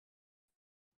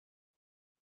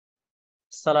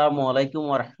আসসালামু আলাইকুম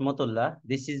ওয়া রাহমাতুল্লাহ।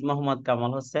 This is Mohammad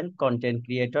Kamal Hossain, content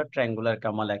creator, triangular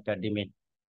Kamal academy.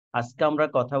 আজকে আমরা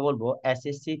কথা বলবো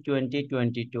SSC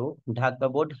 2022 Dhaka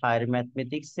board higher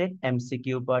mathematics এর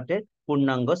এমসিকিউ পার্টের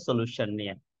পূর্ণাঙ্গ সলিউশন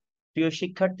নিয়ে। প্রিয়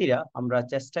শিক্ষার্থীরা, আমরা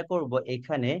চেষ্টা করব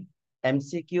এখানে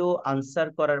এমসিকিউ আনসার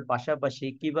করার পাশাপাশি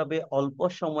কিভাবে অল্প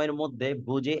সময়ের মধ্যে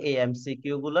বুঝে এই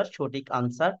এমসিকিউ গুলোর সঠিক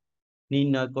আনসার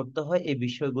নির্ণয় করতে হয়, এই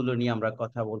বিষয়গুলো নিয়ে আমরা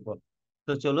কথা বলবো।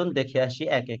 তো চলুন দেখে আসি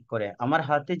এক এক করে। আমার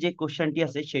হাতে যে কোশ্চেনটি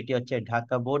আছে সেটি হচ্ছে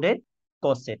ঢাকা বোর্ডের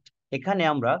কসেট। এখানে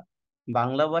আমরা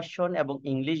বাংলা ভার্সন এবং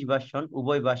ইংলিশ ভার্সন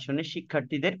উভয় ভার্সনের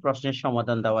শিক্ষার্থীদের প্রশ্নের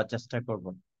সমাধান দেওয়ার চেষ্টা করব।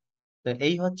 তো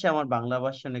এই হচ্ছে আমার বাংলা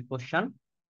ভার্সনের কোশ্চেন।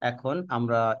 এখন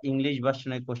আমরা ইংলিশ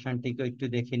ভার্সনের কোশ্চেনটিকে একটু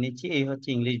দেখে নিচ্ছি। এই হচ্ছে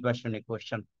ইংলিশ ভার্সনের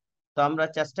কোশ্চেন। তো আমরা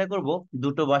চেষ্টা করব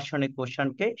দুটো ভার্সনের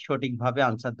কোশ্চেনকে সঠিকভাবে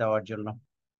আনসার দেওয়ার জন্য।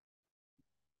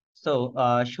 সো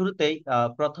শুরুতেই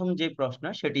প্রথম যে প্রশ্ন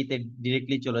সেটিতে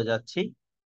ডিরেক্টলি চলে যাচ্ছি।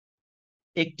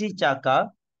 একটি চাকা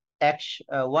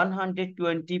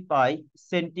 120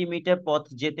 সেন্টিমিটার পথ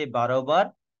যেতে 12 বার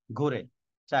ঘুরে,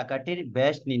 চাকাটির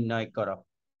ব্যাস নির্ণয় করো।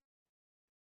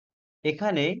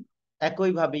 এখানে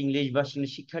একইভাবে ইংলিশ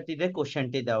ভার্সনের শিক্ষার্থীদের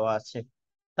কোশ্চেনটি দেওয়া আছে।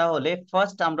 তাহলে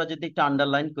ফার্স্ট আমরা যদি একটু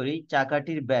আন্ডারলাইন করি,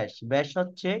 চাকাটির ব্যাস ব্যাস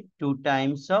হচ্ছে 2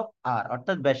 টাইমস অফ আর,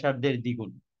 অর্থাৎ ব্যাসার্ধের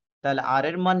দ্বিগুণ। তাহলে আর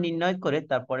এর মান নির্ণয় করে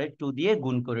তারপরে 2 দিয়ে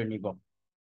গুণ করে নিব।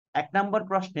 এক নম্বর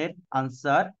প্রশ্নের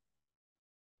আনসার,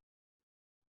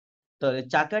 তাহলে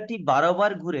চাকাটি 12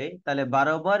 বার ঘুরে, তাহলে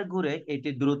 12 বার ঘুরে এটি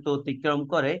দ্রুত অতিক্রম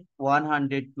করে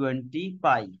 120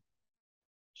 পাই।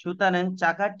 সুতরাং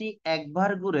চাকাটি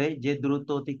একবার ঘুরে যে দ্রুত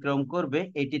অতিক্রম করবে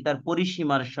এটি তার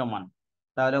পরিসীমার সমান।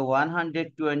 তাহলে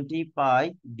 120 পাই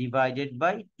ডিভাইডেড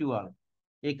বাই 12,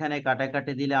 এখানে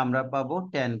কাটাকাটি দিলে আমরা পাবো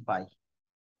 10 পাই।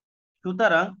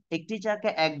 সুতরাং একটি চাকা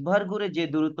একবার ঘুরে যে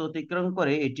দূরত্ব অতিক্রম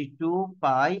করে এটি 2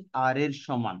 পাই আর এর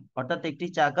সমান, অর্থাৎ একটি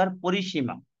চাকার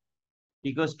পরিসীমা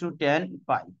ইকুয়ালস টু 10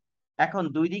 পাই। এখন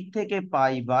দুই দিক থেকে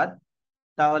পাই বাদ,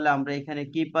 তাহলে আমরা এখানে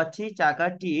কি পাচ্ছি,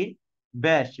 চাকাটির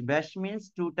ব্যাস, ব্যাস মিন্স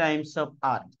 2 টাইমস অফ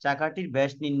আর, চাকাটির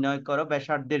ব্যাস নির্ণয় করো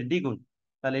ব্যাসার্ধের দ্বিগুণ।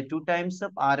 তাহলে 2 টাইমস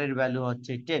অফ আর এর ভ্যালু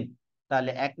হচ্ছে 10।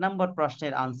 তাহলে এক নম্বর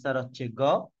প্রশ্নের আনসার হচ্ছে গ,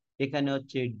 এখানে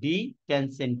হচ্ছে D, 10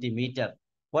 centimetre.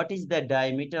 What is the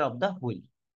diameter of the wheel?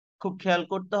 খুব খেয়াল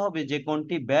করতে হবে যে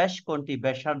কোনটি ব্যাস কোনটি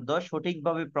ব্যাসার্ধ,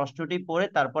 সঠিকভাবে প্রশ্নটি পড়ে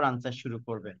তারপর আনসার শুরু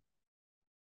করবে।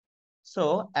 সো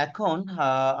এখন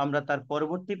আমরা তার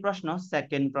পরবর্তী প্রশ্ন,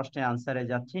 সেকেন্ড প্রশ্নের আনসারে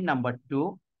যাচ্ছি। নাম্বার 2,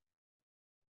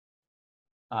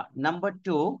 নাম্বার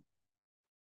 2,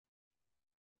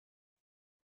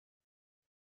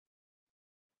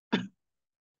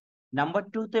 নাম্বার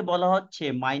 2 তে বলা হচ্ছে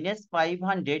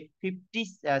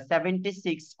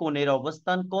 -576 কোণের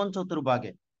অবস্থান কোন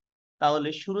চতুর্ভাগে। তাহলে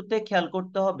শুরুতে খেয়াল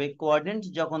করতে হবে কোঅর্ডিনেট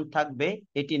যখন থাকবে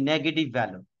এটি নেগেটিভ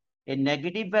ভ্যালু। এই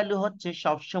নেগেটিভ ভ্যালু হচ্ছে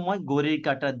সবসময় ঘড়ির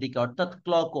কাঁটার দিকে, অর্থাৎ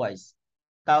ক্লকওয়াইজ।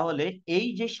 তাহলে এই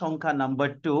যে সংখ্যা নাম্বার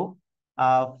 2,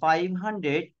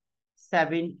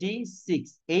 576,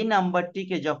 এই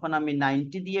নাম্বারটিকে যখন আমি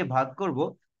 90 দিয়ে ভাগ করব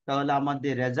তাহলে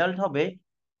আমাদের রেজাল্ট হবে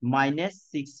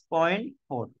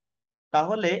 -6.4।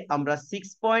 তাহলে আমরা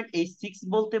 6.86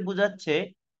 বলতে বোঝাচ্ছে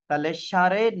তাহলে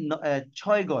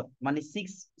 6.5 গড়, মানে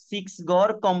 6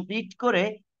 গড় কমপ্লিট করে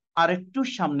আর একটু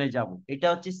সামনে যাব, এটা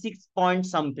হচ্ছে 6 পয়েন্ট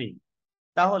সামথিং।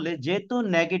 তাহলে যেহেতু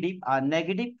নেগেটিভ, আর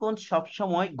নেগেটিভ কোণ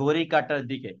সবসময় ঘড়ি কাঁটার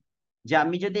দিকে, যে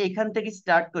আমি যদি এখান থেকে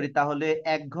স্টার্ট করি তাহলে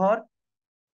 1 ঘর,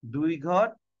 2 ঘর,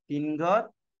 3 ঘর,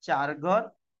 4 ঘর,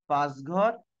 5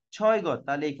 ঘর, 6 ঘর,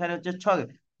 তাহলে এখানে হচ্ছে 6,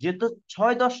 যেহেতু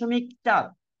 6.4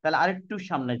 তাহলে আরেকটু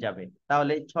সামনে যাবে,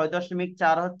 তাহলে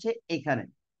 6.4 হচ্ছে এখানে।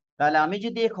 তাহলে আমি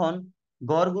যদি এখন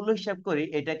ঘরগুলো হিসাব করি,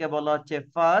 এটাকে বলা হচ্ছে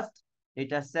ফার্স্ট,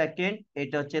 এটা সেকেন্ড,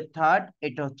 এটা হচ্ছে থার্ড,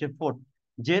 এটা হচ্ছে ফোর্থ।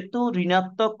 যেহেতু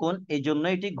ঋণাত্মক কোণ এই জন্য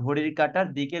এটি ঘড়ির কাঁটার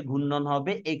দিকে ঘূর্ণন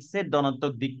হবে এক্স এর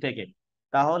ধনাত্মক দিক থেকে।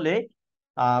 তাহলে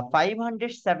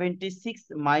 576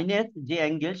 মাইনাস যে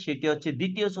অ্যাঙ্গেল সেটি হচ্ছে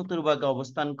দ্বিতীয় চতুর্ভাগে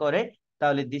অবস্থান করে।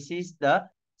 তাহলে this is the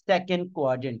second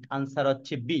quadrant, answer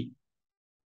হচ্ছে B.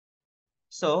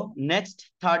 So next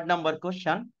third number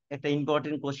question, একটা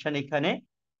ইম্পর্টেন্ট কোশ্চেন এখানে,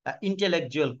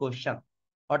 ইন্টেলেকচুয়াল কোশ্চেন।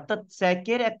 অর্থাৎ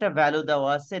স্যাকের একটা ভ্যালু দেওয়া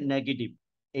আছে নেগেটিভ,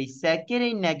 এই স্যাকের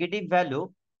এই নেগেটিভ ভ্যালু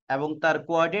এবং তার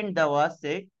কোয়াড্রেন্ট দেওয়া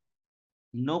আছে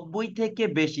 90 থেকে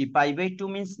বেশি, π/2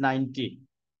 মিনস 90,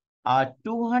 আর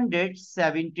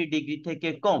 270 ডিগ্রি থেকে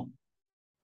কম।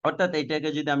 অর্থাৎ এটাকে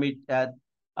যদি আমি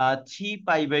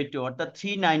 3π/2 অর্থাৎ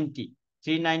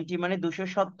 390 মানে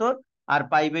 270, আর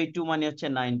π/2 মানে হচ্ছে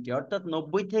 90, অর্থাৎ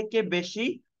 90 থেকে বেশি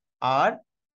আর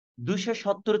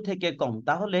 270 থেকে কম।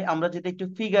 তাহলে আমরা যদি একটু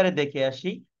ফিগারে দেখে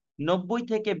আসি, 90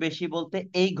 থেকে বেশি বলতে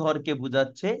এই ঘরকে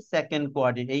বোঝাচ্ছে, সেকেন্ড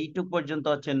কোয়াড্রেন্ট এইটুক পর্যন্ত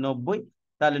হচ্ছে 90,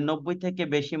 তাহলে 90 থেকে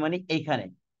বেশি মানে এইখানে।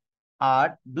 আর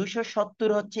 270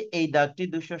 হচ্ছে এই দাগটি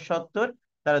 270,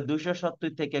 তাহলে 270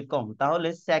 থেকে কম। তাহলে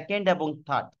সেকেন্ড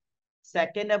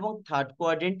এবং থার্ড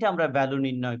কোয়াড্রেন্টে আমরা ভ্যালু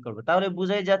নির্ণয় করব। তাহলে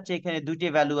বোঝাই যাচ্ছে এখানে দুটি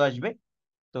ভ্যালু আসবে।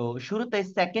 তো শুরুতে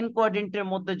সেকেন্ড কোয়াড্রেন্টের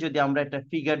মধ্যে যদি আমরা একটা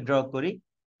ফিগার ড্র করি,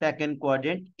 সেকেন্ড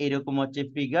কোয়াড্রেন্ট এরকম হচ্ছে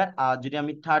ফিগার, আর যদি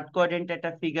আমি থার্ড কোয়াড্রেন্টে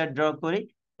একটা ফিগার ড্র করি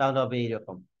তাহলে হবে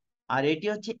এইরকম। আর এটি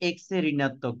হচ্ছে এক্স এর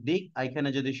ঋণাত্মক দিক, আর এখানে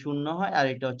যদি শূন্য হয়, আর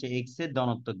এটা হচ্ছে এক্স এর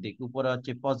ধনাত্মক দিক, উপরে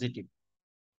হচ্ছে পজিটিভ।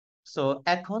 সো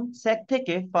এখন সেক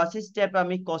থেকে ফার্স্ট স্টেপ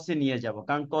আমি কসে নিয়ে যাব,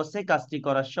 কারণ কসে কাজটি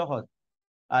করা সহজ।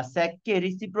 আর সেককে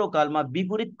রিসিপ্রোকাল বা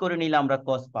বিপরীত করে নিলে আমরা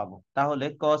কস পাবো। তাহলে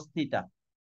কস থিটা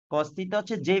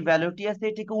হচ্ছে যে ভ্যালুটি আছে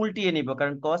এটিকে উল্টিয়ে নিব,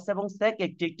 কারণ কস এবং সেক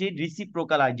একটি একটি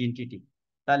রিসিপ্রোকাল আইডেন্টিটি।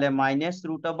 তাহলে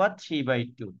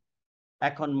 -√3/2।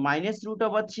 এখন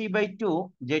 -√3/2,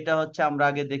 যেটা হচ্ছে আমরা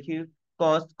আগে দেখি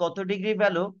কস কত ডিগ্রি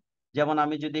ভ্যালু। যেমন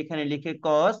আমি যদি এখানে লিখে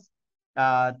কস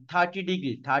 30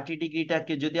 ডিগ্রি, 30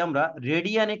 ডিগ্রিটাকে যদি আমরা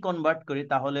রেডিয়ানে কনভার্ট করি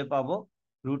তাহলে পাবো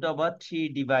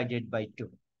 √3/2।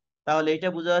 তাহলে এটা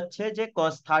বোঝা যাচ্ছে যে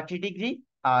cos 30 ডিগ্রি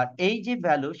আর এই যে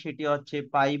ভ্যালু সেটি হচ্ছে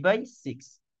π/6।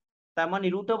 তার মানে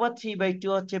 √3/2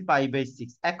 হচ্ছে π/6।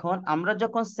 এখন আমরা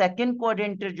যখন সেকেন্ড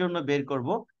কোয়াড্রেন্টের জন্য বের করব,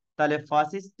 তাহলে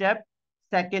ফার্স্ট স্টেপ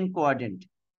সেকেন্ড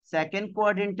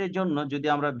কোয়াড্রেন্টের জন্য যদি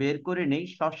আমরা বের করে নিই,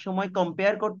 সবসময়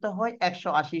কম্পেয়ার করতে হয়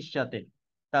 180-র সাথে।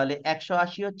 তাহলে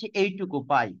 180 হচ্ছে এইটুকু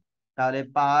পাই। তাহলে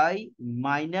পাই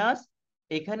মাইনাস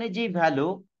এখানে যে ভ্যালু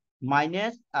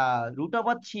মাইনাস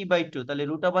 √3/2, তাহলে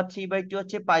 √3/2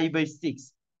 হচ্ছে π/6।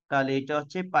 তাহলে এটা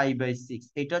হচ্ছে π/6,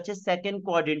 এটা হচ্ছে সেকেন্ড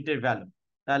কোয়াড্রেন্টের ভ্যালু।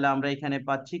 তাহলে আমরা এখানে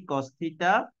পাচ্ছি cos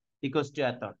থিটা ইকুয়ালস টু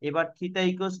এত। এবার থিটা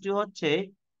ইকুয়ালস টু হচ্ছে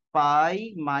পাই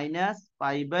মাইনাস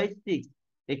π/6,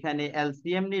 এখানে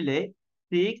এলসিএম নিলে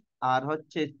 6, আর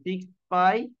হচ্ছে 6π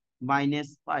মাইনাস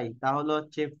পাই, তাহলে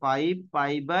হচ্ছে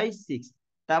 5π/6।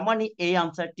 তার মানে এই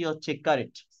আনসারটি হচ্ছে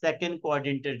কারেক্ট সেকেন্ড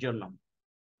কোয়াড্রেন্টের জন্য।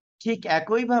 ঠিক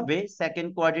একইভাবে সেকেন্ড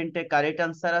কোয়াড্রেন্টে কারেক্ট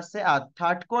আনসার আছে, আর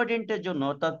থার্ড কোয়াড্রেন্টের জন্য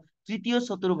অর্থাৎ তৃতীয়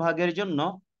চতুর্ভাগের জন্য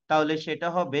তাহলে সেটা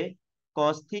হবে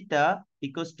cos থিটা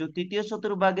ইকুয়ালস টু তৃতীয়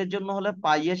চতুর্ভাগের জন্য হলে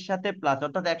পাই এর সাথে প্লাস,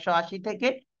 অর্থাৎ 180 থেকে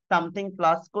সামথিং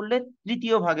প্লাস করলে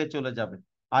তৃতীয় ভাগে চলে যাবে,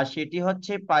 আর সেটি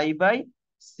হচ্ছে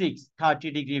π/6, 30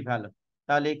 ডিগ্রি ভ্যালু।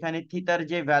 তাহলে এখানে থিতার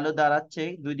যে ভ্যালু দাঁড়াচ্ছে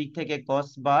দুই দিক থেকে cos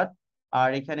বাদ, আর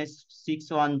এখানে 6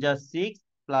 1 যা 6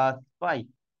 প্লাস পাই,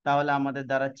 তাহলে আমাদের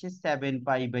দাঁড়াচ্ছে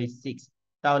 7π/6।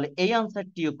 তাহলে এই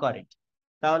আনসারটিও কারেক্ট।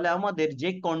 তাহলে আমাদের যে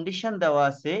কন্ডিশন দেওয়া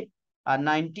আছে, আর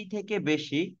 90 থেকে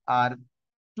বেশি আর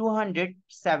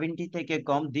 270 থেকে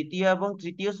কম, দ্বিতীয় এবং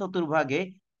তৃতীয় চতুর্ভাগে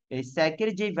এই স্যাকের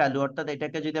যে ভ্যালু, অর্থাৎ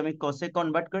এটাকে যদি আমি কসে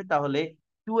কনভার্ট করি তাহলে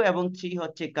 2 এবং 3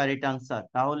 হচ্ছে কারেক্ট আনসার।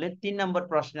 তাহলে 3 নম্বর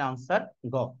প্রশ্নের আনসার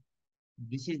গ।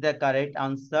 This is the correct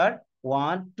answer.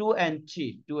 1 2 and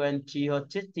 3, 2 and 3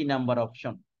 হচ্ছে 3 নাম্বার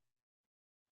অপশন।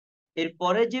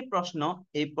 এরপরে যে প্রশ্ন,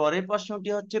 এই পরের প্রশ্নটি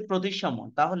হচ্ছে প্রতিসম।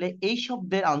 তাহলে এই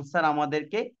শব্দের আনসার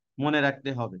আমাদেরকে মনে রাখতে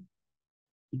হবে।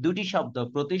 দুটি শব্দ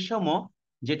প্রতিসম,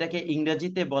 যেটাকে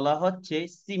ইংরেজিতে বলা হচ্ছে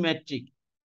সিমেট্রিক।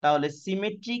 তাহলে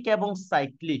সিমেট্রিক এবং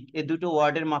সাইক্লিক এই দুটো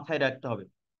ওয়ার্ডের মাথায় রাখতে হবে।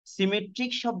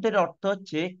 সিমেট্রিক শব্দের অর্থ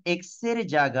হচ্ছে এক্স এর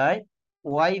জায়গায়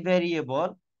ওয়াই ভ্যারিয়েবল,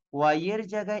 ওয়াই এর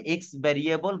জায়গায় এক্স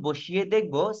ভ্যারিয়েবল বসিয়ে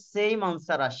দেখব সেম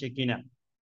আনসার আসে কিনা,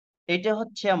 এটা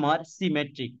হচ্ছে আমার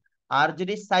সিমেট্রিক। আর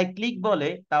যদি সাইক্লিক বলে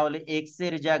তাহলে এক্স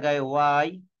এর জায়গায় ওয়াই,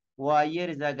 ওয়াই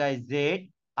এর জায়গায় জেড,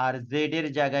 আর জেড এর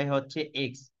জায়গায় হচ্ছে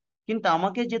এক্স। কিন্তু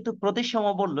আমাকে যেহেতু প্রতিসম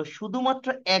বললো, শুধুমাত্র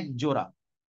এক জোড়া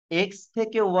এক্স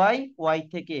থেকে ওয়াই, ওয়াই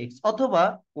থেকে এক্স, অথবা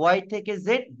ওয়াই থেকে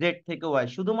জেড, জেড থেকে ওয়াই,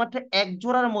 শুধুমাত্র এক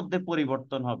জোড়ার মধ্যে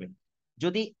পরিবর্তন হবে।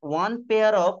 যদি ওয়ান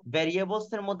পেয়ার অফ ভ্যারিয়েবলস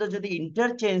এর মধ্যে যদি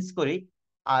ইন্টারচেঞ্জ করি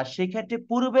আর সেক্ষেত্রে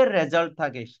পূর্বের রেজাল্ট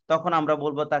থাকে, তখন আমরা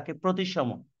বলবো তাকে প্রতিসম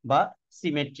বা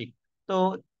সিমেট্রিক। তো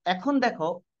এখন দেখো,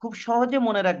 খুব সহজে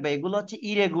মনে রাখবে এগুলো হচ্ছে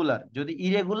ইরেগুলার। যদি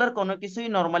ইরেগুলার কোনো কিছুই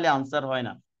নরমালি আনসার হয়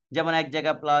না, যেমন এক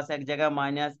জায়গায় প্লাস, এক জায়গায়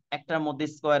মাইনাস, একটার মধ্যে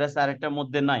স্কোয়ার আছে আরেকটার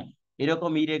মধ্যে নাই,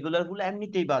 এরকম ইরেগুলার গুলো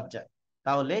এমনিতেই বাদ যায়।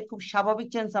 তাহলে খুব স্বাভাবিক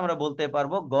চান্স আমরা বলতে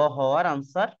পারবো গ হওয়ার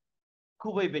আনসার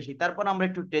খুবই বেশি। তারপর আমরা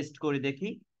একটু টেস্ট করে দেখি।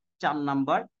 4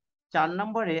 নাম্বার, 4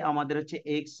 নম্বরে আমাদের হচ্ছে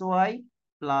x Y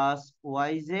plus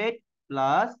Y Z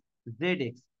plus Z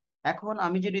x. এখন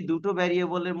আমি যদি দুটো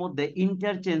ভ্যারিয়েবলের মধ্যে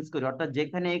ইন্টারচেঞ্জ করি, অর্থাৎ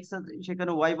যেখানে এক্স আছে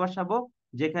সেখানে ওয়াই বসাবো,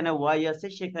 যেখানে ওয়াই আছে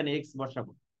সেখানে এক্স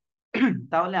বসাবো,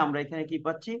 তাহলে আমরা এখানে কি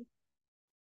পাচ্ছি,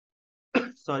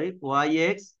 sorry, Y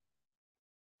x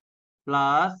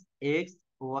plus x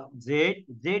Z,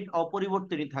 Z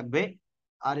অপরিবর্তনই থাকবে,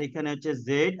 আর এখানে হচ্ছে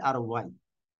জেড আর ওয়াই।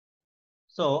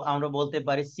 সো আমরা বলতে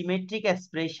পারি সিমেট্রিক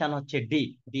এক্সপ্রেশন হচ্ছে D.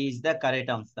 D is the correct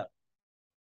answer.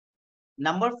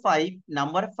 Number 5,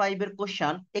 number 5 এর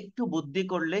কোশ্চেন একটু বুদ্ধি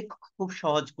করলে খুব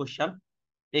সহজ কোশ্চেন।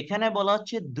 এখানে বলা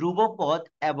হচ্ছে ধ্রুবপদ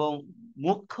এবং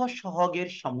মুখ্য সহগের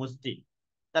সমষ্টি।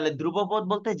 তাহলে ধ্রুবপদ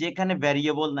বলতে যেখানে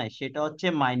ভ্যারিয়েবল নাই সেটা হচ্ছে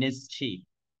 -3,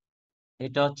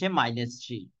 এটা হচ্ছে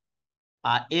 -3।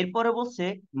 আর এরপরে বলছে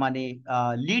মানে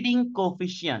লিডিং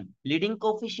কোফিশিয়েন্ট। লিডিং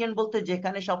কোফিশিয়েন্ট বলতে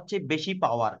যেখানে সবচেয়ে বেশি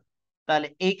পাওয়ার, তাহলে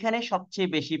এইখানে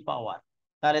সবচেয়ে বেশি পাওয়ার,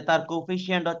 তাহলে তার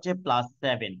কোফিশিয়েন্ট হচ্ছে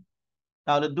 +7।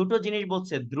 তাহলে দুটো জিনিস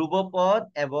বলছে, ধ্রুবপদ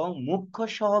এবং মুখ্য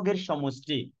সহগের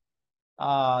সমষ্টি।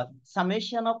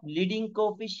 Summation of leading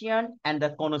coefficient and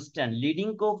the constant. Leading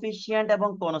coefficient এবং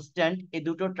কনস্ট্যান্ট এই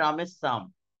দুটো টার্মের সাম,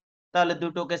 তাহলে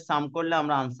দুটোকে সাম করলে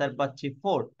আমরা আনসার পাচ্ছি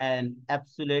 4 এন্ড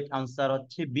অ্যাবসলিউট আনসার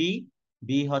হচ্ছে বি।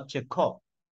 বি হচ্ছে খ।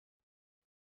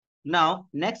 নাও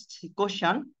নেক্সট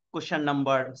কোশ্চেন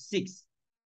নাম্বার 6।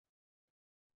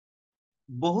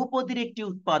 বহুপদীর একটি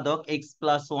উৎপাদক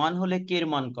x+1 হলে k এর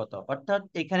মান কত? অর্থাৎ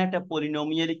এখানে একটা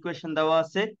পলিনোমিয়াল ইকুয়েশন দেওয়া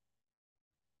আছে।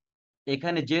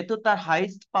 এখানে যেহেতু তার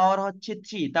হাইস্ট পাওয়ার হচ্ছে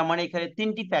 3, তার মানে এখানে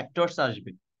তিনটি ফ্যাক্টরস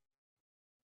আসবে,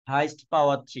 হাইস্ট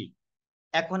পাওয়ার 3।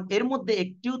 এখন এর মধ্যে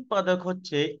একটি উৎপাদক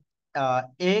হচ্ছে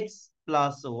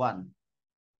x+1,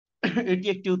 এটি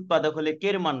একটি উৎপাদক হলে কে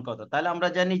এর মান কত? তাহলে আমরা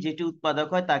জানি যেটি উৎপাদক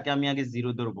হয় তাকে আমি আগে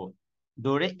 0 ধরবো,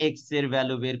 ধরে এক্স এর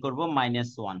ভ্যালু বের করবো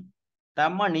 -1।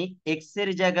 তার মানে এক্স এর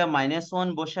জায়গায় -1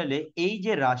 বসালে এই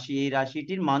যে রাশি, এই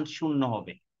রাশিটির মান 0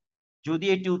 হবে যদি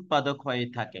এটি উৎপাদক হয়ে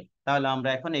থাকে। তাহলে আমরা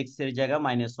এখন এক্স এর জায়গায়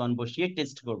 -1 বসিয়ে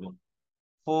টেস্ট করব।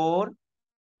 4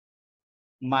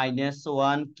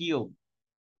 -1 কিউব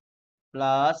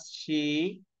প্লাস 3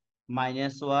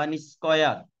 -1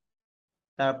 স্কয়ার,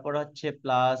 তারপর হচ্ছে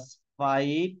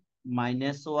 +5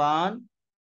 -1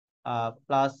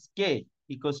 plus K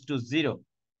equals to 0,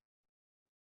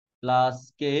 plus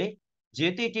কে।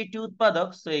 যেহেতু এটি একটি উৎপাদক,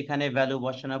 সো এখানে ভ্যালু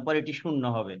বসানোর পর এটি 0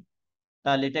 হবে।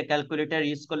 তাহলে এটা ক্যালকুলেটর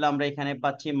ইউজ করলে আমরা এখানে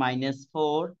পাচ্ছি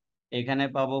 -4, এখানে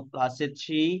পাবো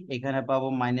 +3, এখানে পাবো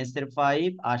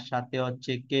 -5, আর সাথে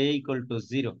হচ্ছে কে ইকুয়াল টু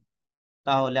 0।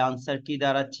 তাহলে আনসার কি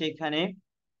দাঁড়াচ্ছে এখানে?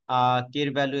 কে এর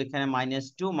ভ্যালু এখানে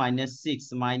 -2 -6,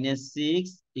 -6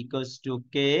 equals to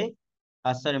K,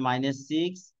 sorry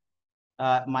 -6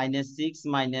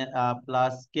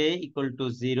 plus K equal to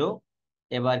 0।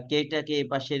 এবার কেটাকে এই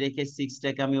পাশে রেখে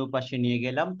 6টাকে আমি ও পাশে নিয়ে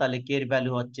গেলাম, তাহলে কে এর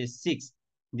ভ্যালু হচ্ছে 6।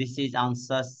 This is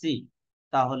answer C.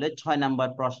 তাহলে 6 নাম্বার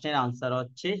প্রশ্নের আনসার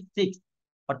হচ্ছে 6।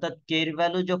 অর্থাৎ কে এর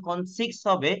ভ্যালু যখন 6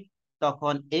 হবে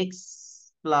তখন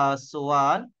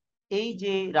x+1 এই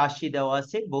যে রাশি দেওয়া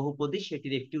আছে বহুপদী,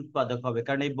 সেটির একটি উৎপাদক হবে।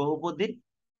 কারণ এই বহুপদীর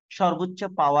সর্বোচ্চ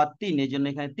পাওয়ার 3, এই জন্য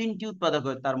এখানে 3টি উৎপাদক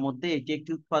হবে, তার মধ্যে এটি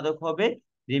একটি উৎপাদক হবে।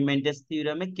 রিমাইন্ডার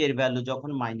থিওরেমে কে এর ভ্যালু যখন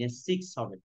 -6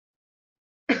 হবে।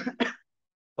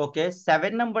 ওকে,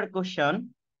 7 নাম্বার কোশ্চেন।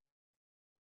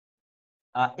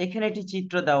 এখানে একটি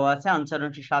চিত্র দেওয়া আছে, আনসার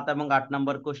হচ্ছে 7 এবং 8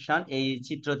 নাম্বার কোশ্চেন। এই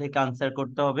চিত্র থেকে আনসার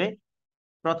করতে হবে।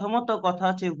 প্রথমত কথা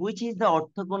হচ্ছে which is the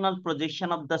orthogonal projection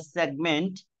of the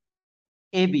segment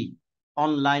AB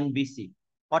on line BC.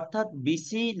 অর্থাৎ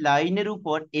বিসি লাইনের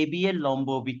উপর এবি এর লম্ব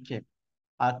বিক্ষেপ।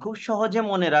 আর খুব সহজে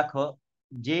মনে রাখো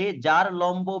যে যার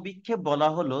লম্ব বিক্ষেপ বলা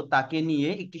হলো তাকে নিয়ে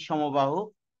একটি সমবাহু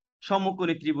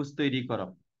সমকোণী ত্রিভুজ তৈরি করো।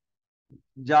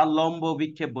 যার লম্ব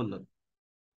বিক্ষেপ বললো,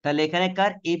 তাহলে এখানে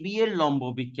কার? এবি এর লম্ব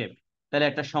বিক্ষেপ। তাহলে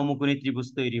একটা সমকোণী ত্রিভুজ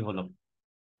তৈরি হলো।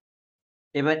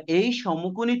 এবার এই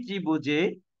সমকোণী ত্রিভুজে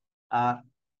আহ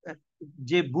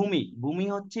যে ভূমি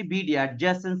হচ্ছে বিডি,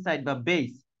 অ্যাডজাসেন্ট সাইড বা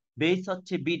বেস, বেস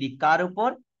হচ্ছে বিডি। কার উপর?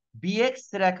 বিএক্স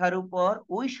রেখার উপর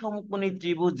ওই সমকোণী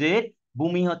ত্রিভুজের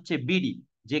ভূমি হচ্ছে বিডি,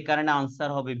 যে কারণে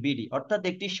আনসার হবে বিডি। অর্থাৎ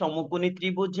একটি সমকোণী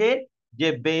ত্রিভুজের যে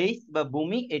বেস বা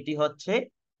ভূমি, এটি হচ্ছে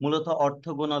মূলত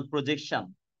অর্থোগোনাল প্রজেকশন,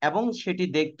 এবং সেটি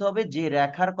দেখতে হবে যে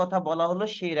রেখার কথা বলা হলো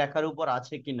সেই রেখার উপর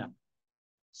আছে কিনা।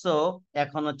 সো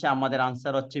এখন হচ্ছে আমাদের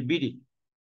আনসার হচ্ছে বিডি।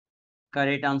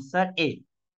 কারেক্ট আনসার এ।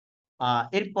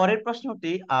 এর পরের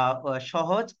প্রশ্নটি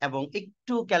সহজ এবং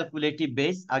একটু ক্যালকুলেটিভ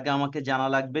বেস। আগে আমাকে জানা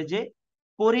লাগবে যে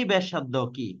পরিব্যাসার্ধ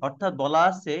কি। অর্থাৎ বলা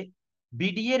আছে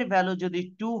বিডি এর ভ্যালু যদি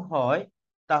 2 হয়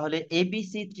তাহলে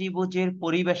এবিসি ত্রিভুজের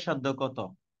পরিব্যাসার্ধ কত?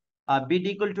 BD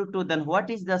equal to 2, then what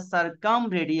is the circum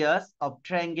radius of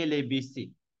triangle ABC.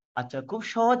 আচ্ছা, খুব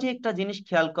সহজে একটা জিনিস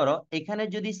খেয়াল করো, এখানে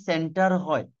যদি সেন্টার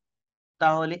হয়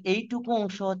তাহলে এইটুকু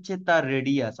অংশ হচ্ছে তার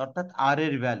রেডিয়াস, অর্থাৎ আর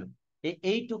এর ভ্যালু।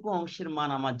 এইটুকু অংশের মান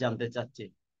আমার জানতে চাচ্ছে,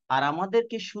 আর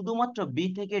আমাদেরকে শুধুমাত্র বি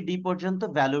থেকে ডি পর্যন্ত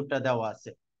ভ্যালুটা দেওয়া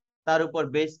আছে। তার উপর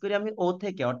বেস করে আমি ও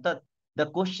থেকে, অর্থাৎ the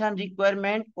question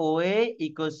requirement O A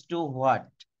equals to what,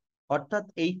 অর্থাৎ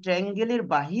এই ট্রায়াঙ্গেলের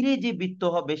বাহিরে যে বৃত্ত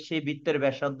হবে সেই বৃত্তের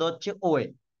ব্যাসার্ধ হচ্ছে ও এ,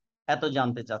 এত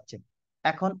জানতে চাচ্ছে।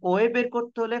 এখন ও এ বের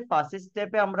করতে হলে ফার্স্ট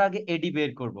স্টেপে আমরা আগে এডি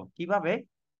বের করব। কিভাবে?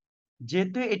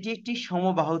 যেহেতু এটি একটি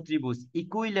সমবাহু ত্রিভুজ,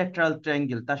 ইকুইল্যাটারাল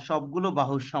ট্রায়াঙ্গেল, তার সবগুলো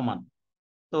বাহু সমান,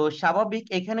 তো স্বাভাবিক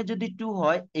এখানে যদি 2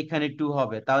 হয় এখানে 2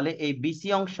 হবে। তাহলে এই বিসি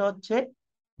অংশ হচ্ছে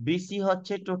বিসি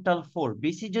হচ্ছে টোটাল 4,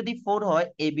 বিসি যদি 4 হয়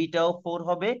এবিটাও 4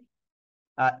 হবে,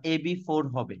 এবি 4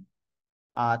 হবে।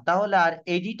 তাহলে আর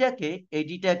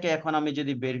এডিটাকে এখন আমি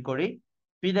যদি বের করি,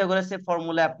 পিথাগোরাসের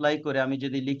ফর্মুলা অ্যাপ্লাই করে আমি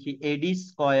যদি লিখি এডি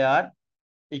square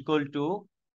equal to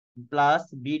plus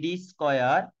BD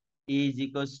square is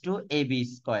equals to AB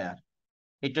square,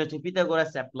 এটা হচ্ছে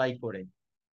পিথাগোরাস অ্যাপ্লাই করে।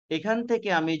 এখান থেকে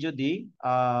আমি যদি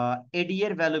এডি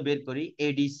এর ভ্যালু বের করি,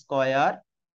 এডি square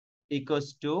equals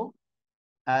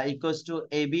to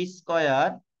AB square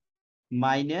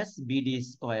minus BD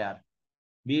square,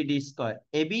 BD square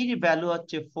এবির ভ্যালু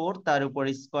হচ্ছে 4, তার উপর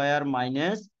square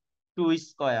minus 2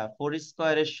 square, 4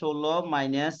 স্কয়ারে 16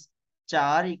 minus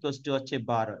 4 equals to হচ্ছে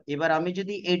 12। এবার আমি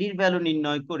যদি এডির ভ্যালু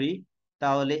নির্ণয় করি,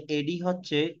 তাহলে এডি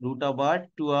হচ্ছে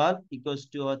 √12 ইকুয়ালস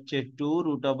টু হচ্ছে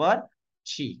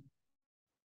 2√3।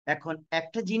 এখন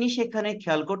একটা জিনিস এখানে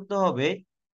খেয়াল করতে হবে,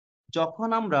 যখন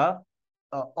আমরা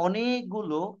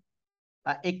অনেকগুলো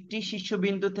একটি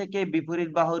শীর্ষবিন্দু থেকে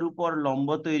বিপরীত বাহুর উপর লম্ব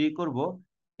তৈরি করব,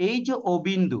 এই যে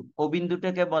ও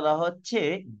বিন্দুটাকে বলা হচ্ছে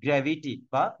গ্র্যাভিটি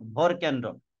বা ভর কেন্দ্র,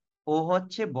 ও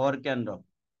হচ্ছে ভর কেন্দ্র,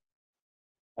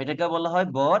 এটাকে বলা হয়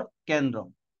ভর কেন্দ্র।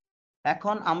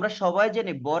 এখন আমরা সবাই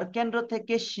জানি ভর কেন্দ্র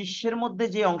থেকে শীর্ষের মধ্যে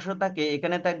যে অংশ থাকে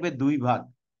এখানে থাকবে 2 ভাগ,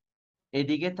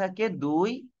 এদিকে থাকে 2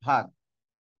 ভাগ,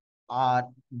 আর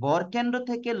ভর কেন্দ্র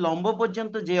থেকে লম্ব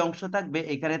পর্যন্ত যে অংশ থাকবে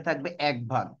এখানে থাকবে 1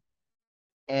 ভাগ,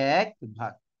 1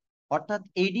 ভাগ। অর্থাৎ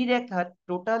এডি রেখার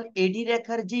টোটাল এডি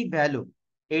রেখার যে ভ্যালু,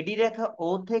 এডি রেখা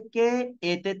ও থেকে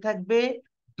এতে থাকবে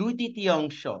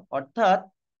 2/3 অর্থাৎ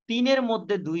 3-এর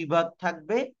মধ্যে 2 ভাগ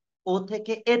থাকবে ও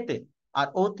থেকে এতে, আর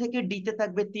ও থেকে ডিতে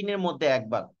থাকবে 3-এর মধ্যে 1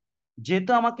 ভাগ।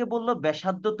 যেহেতু আমাকে বললো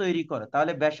ব্যাসার্ধ তৈরি করে,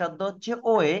 তাহলে ব্যাসার্ধ হচ্ছে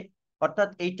ও এ, অর্থাৎ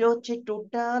এইটা হচ্ছে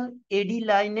টোটাল এডি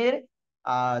লাইনের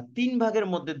 3 ভাগের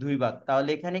মধ্যে 2 ভাগ। তাহলে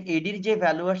এখানে এডির যে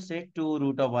ভ্যালু আসছে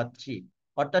 2√3,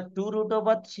 অর্থাৎ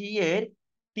 2√3 এর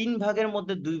 3 ভাগের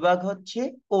মধ্যে 2 ভাগ হচ্ছে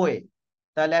ও এ।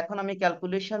 তাহলে এখন আমি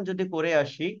ক্যালকুলেশন যদি করে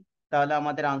আসি, তাহলে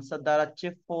আমাদের আনসার দাঁড়াচ্ছে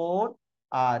 4,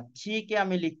 আর 3 কে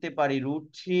আমি লিখতে পারি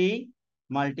 √3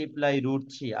 মাল্টিপ্লাই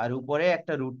 √3, আর উপরে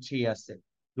একটা √3 আছে,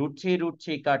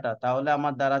 √3 কাটা, তাহলে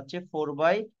আমার দাঁড়াচ্ছে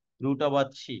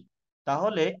 4/√3।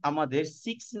 তাহলে আমাদের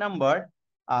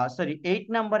 8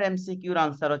 নাম্বার এমসিকিউর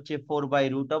আনসার হচ্ছে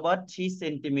 4/√3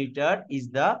 centimetre is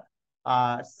the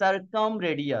circum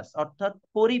radius, অর্থাৎ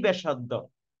পরিব্যাসার্ধ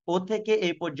ও থেকে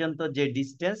এই পর্যন্ত যে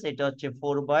ডিস্টেন্স, এটা হচ্ছে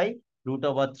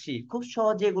 4/√3। খুব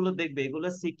সহজে এগুলো দেখবে, এগুলো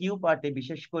সিকিউ পার্টে,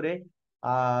 বিশেষ করে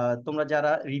তোমরা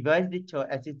যারা রিভাইজ দিচ্ছ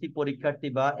এসএসসি পরীক্ষার্থী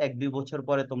বা 1-2 বছর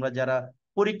পরে তোমরা যারা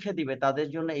পরীক্ষা দিবে, তাদের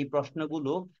জন্য এই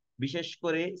প্রশ্নগুলো, বিশেষ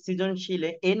করে সৃজনশীলে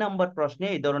এ নাম্বার প্রশ্নে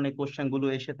এই ধরনের কোশ্চেন গুলো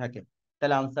এসে থাকে।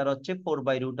 তাহলে আনসার হচ্ছে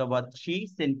 4/√3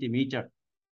 centimetre.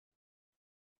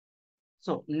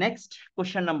 So next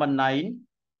question number 9,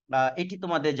 এটি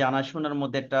তোমাদের জানাশোনার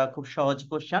মধ্যে একটা খুব সহজ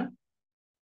কোশ্চেন।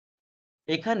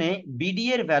 এখানে বিডি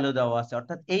এর ভ্যালু দেওয়া আছে,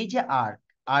 অর্থাৎ এই যে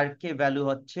আর্কের ভ্যালু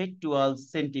হচ্ছে 12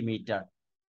 সেন্টিমিটার।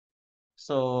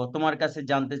 সো তোমার কাছে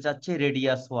জানতে চাচ্ছে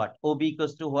radius what, Obi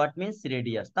equals to what means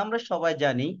radius. তো আমরা সবাই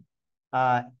জানি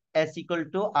S equal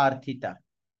to R theta.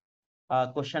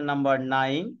 Question number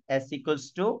 9, S equals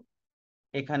to,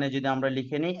 এখানে যদি আমরা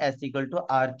লিখে নিই S equal to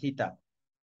R theta,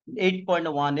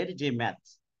 8.1 এর যে ম্যাথ,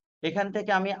 এখান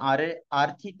থেকে আমি আর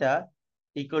থিটা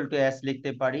ইকুয়াল টু এস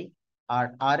লিখতে পারি, আর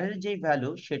আর এর যে ভ্যালু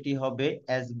সেটি হবে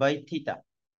এস বাই থিটা।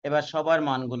 এবার সবার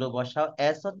মানগুলো বসাও,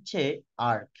 এস হচ্ছে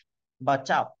আর্ক বা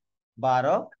চাপ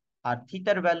 12, আর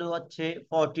থিটার ভ্যালু হচ্ছে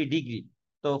 40 ডিগ্রি।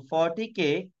 তো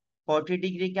 40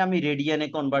 ডিগ্রিকে আমি রেডিয়ানে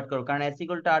কনভার্ট করবো, কারণ S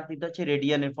equal to R theta হচ্ছে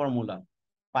রেডিয়ানের ফর্মুলা,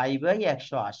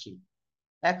 π/180।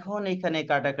 এখন এখানে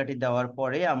কাটাকাটি দেওয়ার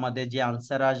পরে আমাদের যে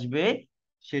আনসার আসবে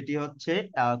সেটি হচ্ছে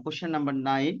কোশ্চেন নাম্বার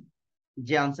 9,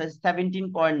 যে আনসার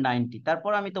 17.90।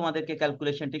 তারপর আমি তোমাদেরকে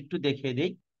ক্যালকুলেশনটা একটু দেখিয়ে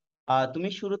দিই। তুমি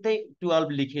শুরুতেই 12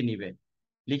 লিখে নিবে,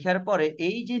 লিখার পরে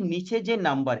এই যে নিচে যে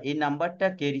নাম্বার, এই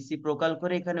নাম্বারটাকে রেসিপ্রোকাল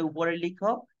করে এখানে উপরে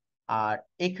লিখো, আর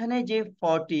এখানে যে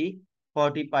 40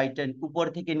 পাইটা উপর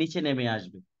থেকে নিচে নেমে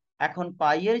আসবে। এখন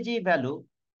পাই এর যে ভ্যালু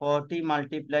 40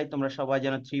 মাল্টিপ্লাই, তোমরা সবাই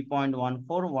জানো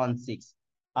 3.1416,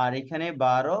 আর এখানে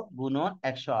 12 গুণন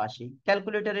 180,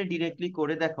 ক্যালকুলেটরে ডিরেক্টলি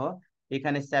করে দেখো,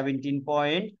 এখানে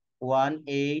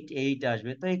 17.188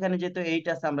 আসবে। তো এখানে যেহেতু 8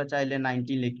 আছে, আমরা চাইলে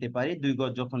 19 লিখতে পারি, 2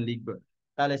 গজ যখন লিখবো,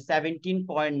 তাহলে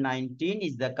 17.19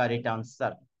 is the correct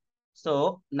answer. So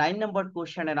 9 নম্বর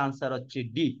কোশ্চেনের আনসার হচ্ছে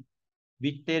ডি,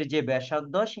 বৃত্তের যে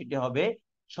ব্যাসার্ধ সেটি হবে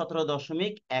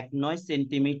 17.19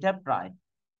 সেন্টিমিটার প্রায়।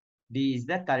 D is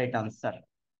the correct answer.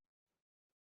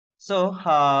 So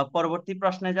পরবর্তী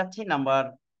প্রশ্নে যাচ্ছি, নাম্বার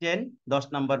 10, 10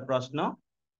 নম্বর প্রশ্ন।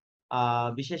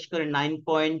 বিশেষ করে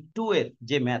 9.2 এর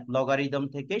যে ম্যাথ, লগারিদম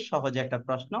থেকে সহজ একটা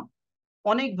প্রশ্ন।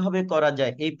 অনেকভাবে করা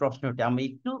যায় এই প্রশ্নটি। আমি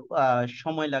একটু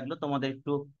সময় লাগলো, তোমাদের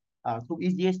একটু খুব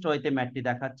ইজিয়েস্ট ওয়েতে ম্যাথটি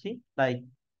দেখাচ্ছি। লাইক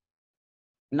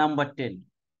নাম্বার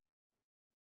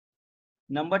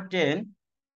 10,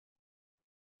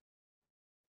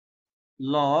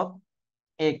 লগ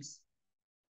এক্স,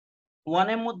 1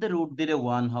 এর মধ্যে রুট দিলে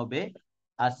 1 হবে,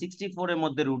 আর 64 এর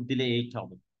মধ্যে রুট দিলে 8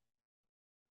 হবে,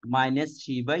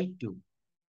 -3/2।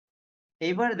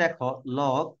 এবার দেখো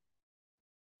লগ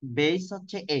বেস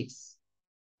হচ্ছে এক্স,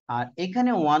 আর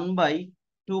এখানে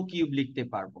 1/2 কিউব লিখতে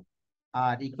পারবো,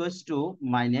 আর ইকুয়ালস টু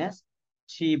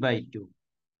 -3/2।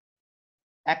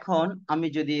 এখন আমি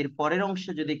যদি এর পরের অংশ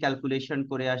যদি ক্যালকুলেশন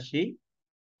করে আসি,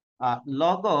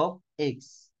 লগ অফ এক্স,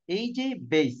 এই যে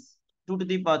বেস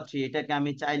 2^3, এটাকে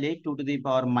আমি চাইলে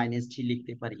 2^-3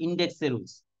 লিখতে পারি, ইন্ডেক্সের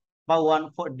রুলস, বা 1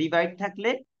 ডিভাইড থাকলে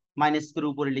মাইনাস করে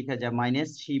উপরে লিখা যায়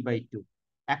 -3/2।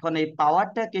 এখন এই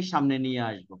পাওয়ারটাকে সামনে নিয়ে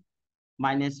আসবো,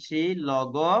 -3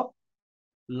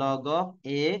 লগ অফ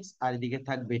এক্স, আর এদিকে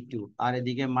থাকবে 2, আর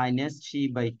এদিকে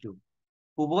 -3/2।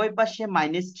 উভয় পাশে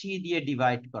 -3 দিয়ে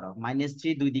ডিভাইড করো,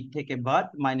 -3 দুই দিক থেকে বাদ,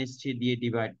 -3 দিয়ে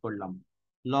ডিভাইড করলাম।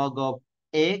 Log of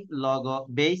x, log of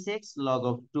base x log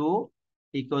of 2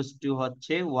 equals to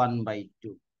হচ্ছে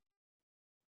 1/2।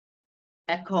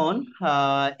 এখন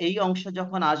এই অংশ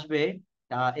যখন আসবে,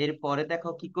 এরপরে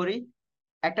দেখো কি করি,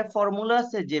 একটা ফর্মুলা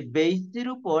আছে যে বেসের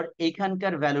উপর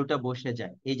এখানকার ভ্যালুটা বসে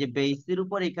যায়। এই যে বেসের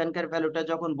উপর এখানকার ভ্যালুটা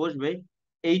যখন বসবে,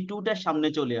 এই 2টা সামনে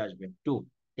চলে আসবে, 2,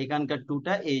 এখানকার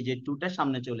 2টা, এই যে 2টা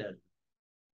সামনে চলে আসবে।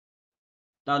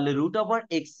 তাহলে রুট ওভার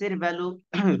এক্স এর ভ্যালু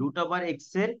রুট ওভার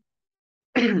এক্স এর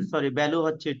ভ্যালু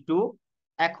হচ্ছে 2।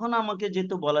 এখন আমাকে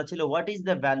যেহেতু বলা ছিল what is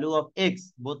the value of x,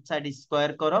 both side square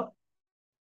করো,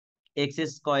 x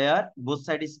square both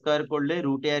side square করলে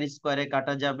রুট এর স্কোয়ারে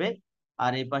কাটা যাবে,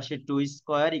 আর এই পাশে 2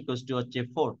 স্কোয়ার ইকুয়ালস টু হচ্ছে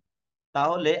 4।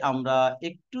 তাহলে আমরা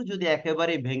একটু যদি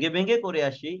একেবারে ভেঙে ভেঙে করে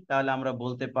আসি, তাহলে আমরা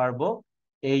বলতে পারবো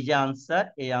এই যে আনসার,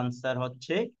 এই আনসার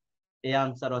হচ্ছে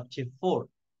 4।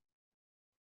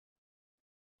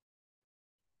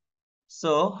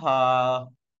 সো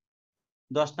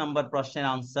 10 নম্বর প্রশ্নের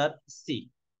আনসার সি।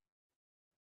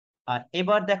 আর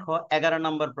এবার দেখো 11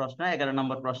 নম্বর প্রশ্ন। 11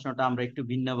 নম্বর প্রশ্নটা আমরা একটু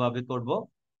ভিন্নভাবে করব।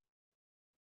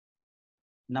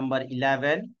 নাম্বার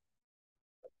 11,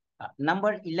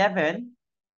 নাম্বার 11,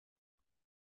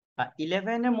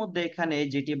 11 এর মধ্যে এখানে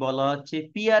যেটি বলা হচ্ছে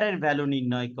পিআর এর ভ্যালু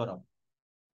নির্ণয় করো।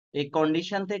 এই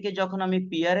কন্ডিশন থেকে যখন আমি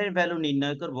পিআর এর ভ্যালু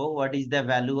নির্ণয় করব, what is the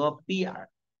value of PR.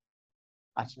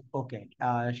 আচ্ছা, ওকে,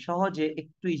 সহজে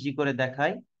একটু ইজি করে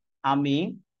দেখাই। আমি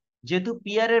যেহেতু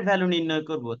পিআর এর ভ্যালু নির্ণয়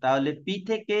করব, তাহলে পি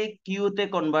থেকে কিউ তে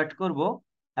কনভার্ট করব,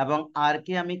 এবং আর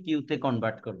কে আমি কিউ তে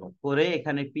কনভার্ট করব, করে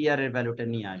এখানে পিআর এর ভ্যালুটা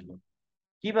নিয়ে আসবো।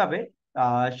 কিভাবে?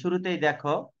 শুরুতেই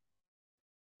দেখো,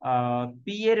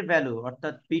 পি এর ভ্যালু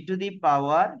অর্থাৎ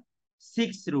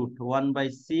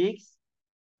p⁻6√1/6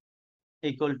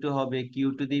 ইকুয়াল টু হবে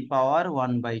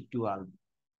q⁻1/12।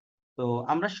 তো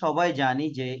আমরা সবাই জানি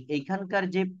যে এখানকার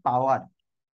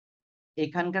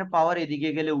পাওয়ার এদিকে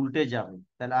গেলে উল্টে যাবে,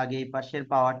 তাহলে আগে এই পাশের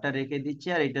পাওয়ারটা রেখে দিচ্ছি,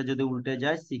 আর এটা যদি উল্টে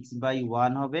যায়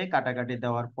 6/1 হবে, কাটাকাটি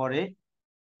দেওয়ার পরে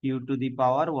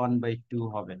q⁻1/2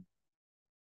 হবে।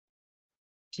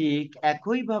 ঠিক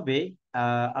একইভাবে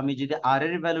আমি যদি আর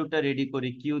এর ভ্যালুটা রেডি করি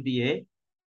কিউ দিয়ে,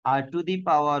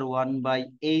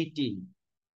 r⁻1/18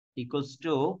 equals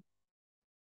to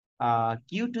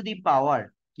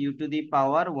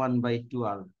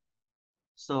q⁻1/12।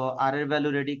 So আর এর ভ্যালু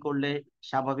রেডি করলে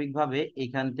স্বাভাবিকভাবে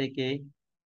এখান থেকে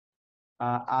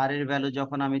আর এর ভ্যালু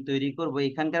যখন আমি তৈরি করব,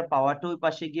 এখানকার পাওয়ারটা ওই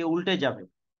পাশে গিয়ে উল্টে যাবে,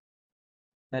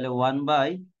 তাহলে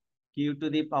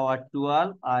 1/q⁻12,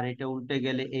 আর এটা উল্টে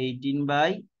গেলে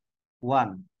 18/1।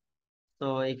 তো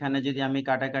এখানে যদি আমি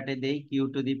কাটাকাটি দেই,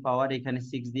 q⁻, এখানে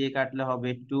 6 দিয়ে কাটলে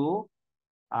হবে 2,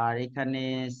 আর এখানে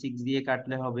 6 দিয়ে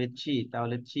কাটলে হবে 3,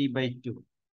 তাহলে 3/2।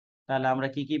 তাহলে আমরা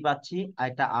কি কি পাচ্ছি?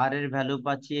 একটা আর এর ভ্যালু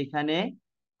পাচ্ছি এখানে,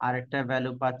 আর একটা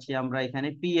ভ্যালু পাচ্ছি আমরা এখানে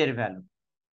পি এর ভ্যালু।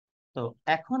 তো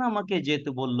এখন আমাকে যেহেতু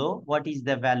বললো what is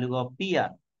the value of P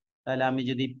R, তাহলে আমি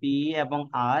যদি পি এবং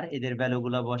আর এদের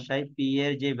ভ্যালুগুলো বসাই, পি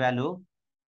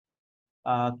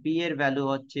এর ভ্যালু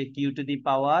হচ্ছে q⁻,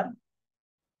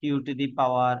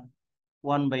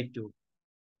 1/2,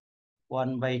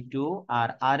 আর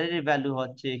আর এর ভ্যালু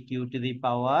হচ্ছে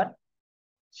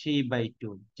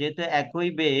q⁻3/2। যেহেতু একই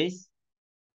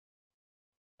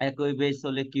বেস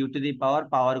হলে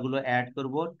পাওয়ার গুলো অ্যাড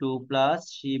করব, 2 +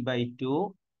 3/2,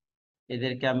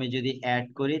 এদেরকে আমি যদি অ্যাড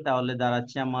করি তাহলে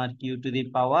দাঁড়াচ্ছে আমার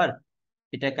q⁻,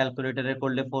 এটা ক্যালকুলেটরে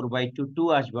করলে 4/2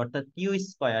 আসবে, অর্থাৎ q²,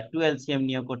 2 এলসিএম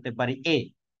নিয়ে করতে পারি a।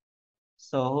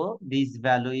 So this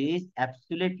value is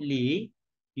absolutely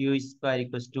q²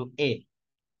 = a।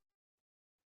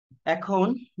 এখন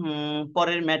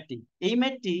পরের ম্যাথটি, এই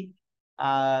ম্যাথটি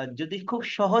যদি খুব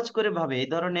সহজ করে ভাবে এই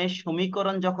ধরনের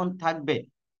সমীকরণ যখন থাকবে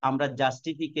আমরা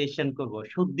জাস্টিফিকেশন করব,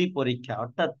 শুদ্ধি পরীক্ষা,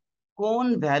 অর্থাৎ কোন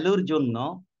ভ্যালুর জন্য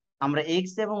আমরা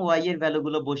এক্স এবং ওয়াই এর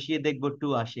ভ্যালুগুলো বসিয়ে দেখব 2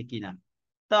 আসে কিনা।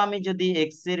 তো আমি যদি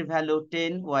এক্স এর ভ্যালু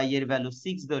 10, ওয়াই এর ভ্যালু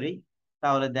 6 ধরি,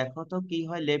 তাহলে দেখো তো কি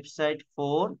হয়, লেফট সাইড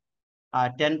 4 আর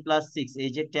 10 প্লাস 6,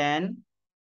 এই যে 10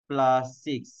 প্লাস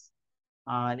 6,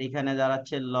 আর এখানে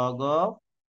দাঁড়াচ্ছে লগ অফ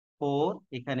 4,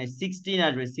 এখানে 16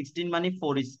 আসবে, 16 মানে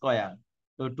 4 স্কয়ার।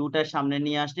 তো 2টা সামনে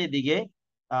নিয়ে আসলে এদিকে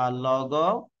log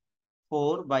of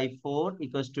 4/4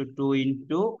 equals to 2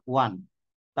 into 1।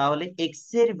 তাহলে এক্স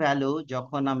এর ভ্যালু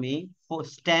যখন আমি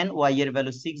 10, ওয়াই এর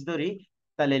ভ্যালু 6 ধরি,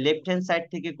 তাহলে লেফট হ্যান্ড সাইড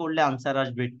থেকে করলে আনসার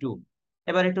আসবে 2।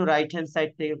 এবার একটু রাইট হ্যান্ড সাইড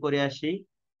থেকে করে আসি,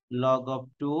 log of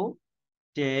 2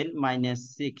 10 minus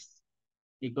 6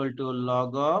 equal to log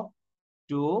of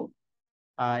 2,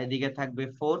 এদিকে থাকবে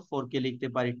 4, 4 কে লিখতে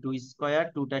পারি 2 স্কয়ার,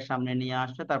 2টা সামনে নিয়ে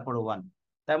আসছে, তারপর 1।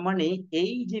 তার মানে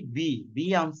এই যে বি, বি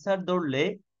আনসার ধরলে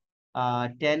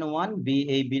 10 1 বি,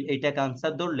 এই এইটাকে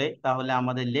আনসার ধরলে তাহলে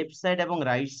আমাদের লেফট সাইড এবং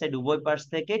রাইট সাইড উভয় পাশ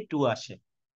থেকে 2 আসে।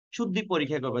 শুদ্ধি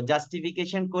পরীক্ষা করবো,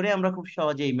 জাস্টিফিকেশন করে আমরা খুব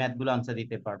সহজে এই ম্যাথ গুলো আনসার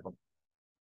দিতে পারবো।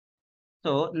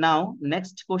 তো নাও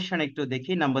নেক্সট কোশ্চেন একটু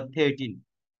দেখি, number 13।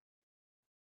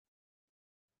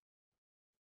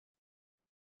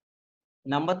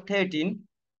 Number 13,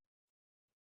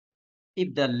 if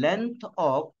the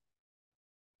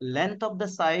length of the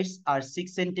sides are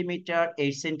 6 centimeter,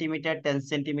 8 centimeter, 10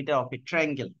 centimeter of a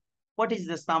triangle, what is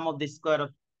the sum of the square of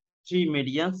 3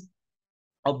 medians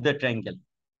of the triangle?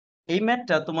 এই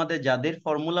ম্যাথটা তোমাদের যাদের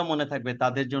ফর্মুলা মনে থাকবে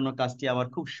তাদের জন্য কাজটি আবার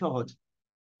খুব সহজ।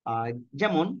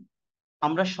 যেমন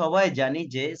আমরা সবাই জানি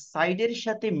যে সাইডের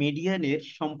সাথে মিডিয়ানের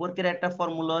সম্পর্কের একটা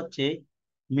ফর্মুলা হচ্ছে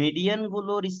মিডিয়ান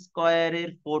গুলোর স্কয়ারের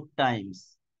 4 টাইমস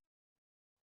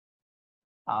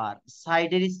আর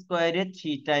সাইডের স্কয়ারের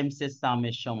 3 টাইমস এর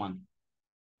সামের সমান,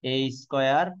 এই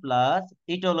স্কয়ার প্লাস,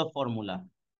 এটা হলো ফর্মুলা।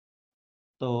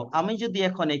 তো আমি যদি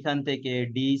এখন এখান থেকে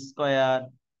ডি স্কয়ার,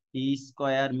 ই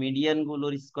স্কয়ার, মিডিয়ান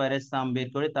গুলোর স্কয়ারের সাম বের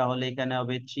করি, তাহলে এখানে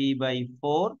হবে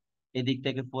 3/4, এদিক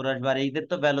থেকে 4 আসবে, আর এদের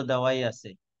তো ভ্যালু দেওয়াই আছে,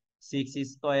 6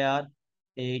 স্কয়ার,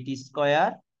 8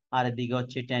 স্কয়ার, আর এদিকে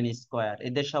হচ্ছে 10 স্কয়ার।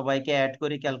 এদের সবাইকে অ্যাড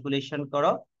করে ক্যালকুলেশন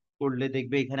করো, করলে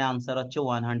দেখবে এখানে আনসার হচ্ছে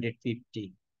 150।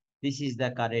 This is the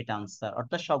correct answer,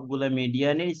 অর্থাৎ সবগুলো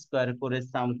মিডিয়ানের স্কয়ার করে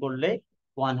সাম করলে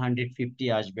 150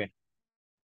 আসবে।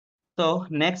 তো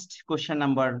নেক্সট কোশ্চেন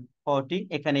নাম্বার 40,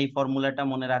 এখানে এই ফর্মুলাটা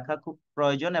মনে রাখা খুব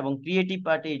প্রয়োজন এবং ক্রিয়েটিভ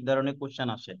পার্টে এই ধরনের কোশ্চেন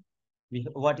আসে।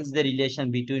 What is the relation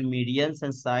between মিডিয়ানস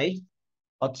and side,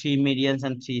 or 3 medians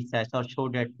and 3 sides, or show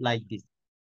that like this.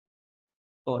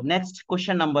 So next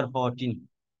question number 14,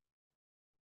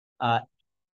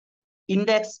 in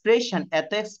the expression,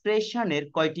 এত এক্সপ্রেশনের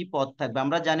কয়টি পদ থাকবে?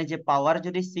 আমরা জানি যে পাওয়ার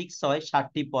যদি 6 হয়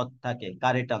 60টি পদ থাকে,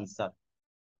 কারেক্ট আনসার।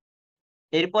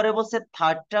 এরপরে বলছে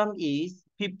third term is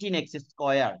 15x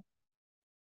square.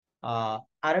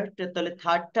 আর একটা, তাহলে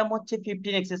থার্ড টার্ম হচ্ছে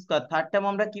 15x স্কয়ার। থার্ড টার্ম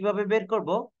আমরা কিভাবে বের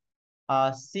করব?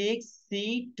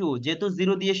 6c2, যেহেতু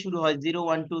 0 দিয়ে শুরু হয়, 0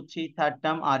 1 2 3 third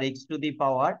term, R x to the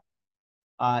পাওয়ার,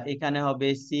 এখানে হবে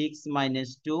 6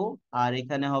 - 2, আর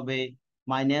এখানে হবে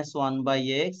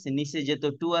 -1/x, নিচে যেহেতু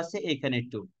 2 আছে এখানে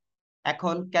 2।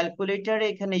 এখন ক্যালকুলেটরে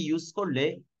এখানে ইউজ করলে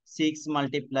 6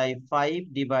 × 5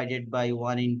 ডিভাইডেড বাই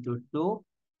 1 × 2,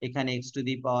 এখানে x টু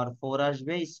দি পাওয়ার 4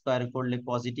 আসবে, স্কয়ার করলে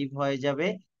পজিটিভ হয়ে যাবে,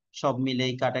 সব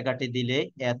মিলেই কাটাকাটি দিলে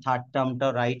থার্ড টার্মটা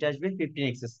রাইট আসবে,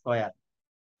 15x স্কয়ার।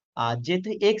 আর যেহেতু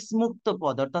এক্স মুক্ত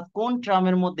পদ, অর্থাৎ কোন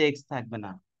টার্মের মধ্যে এক্স থাকবে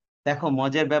না, দেখো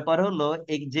মজার ব্যাপার হলো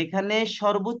যেখানে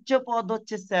সর্বোচ্চ পদ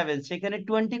হচ্ছে 7, সেখানে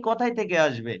 20 কোথায় থেকে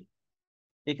আসবে?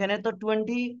 এখানে তো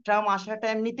 20 টার্ম আসাটা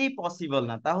এমনিতেই পসিবল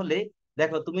না। তাহলে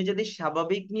দেখো তুমি যদি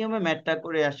স্বাভাবিক নিয়মে ম্যাথটা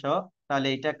করে আসো তাহলে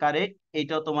এটা কারেক্ট,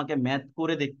 এটাও তোমাকে ম্যাথ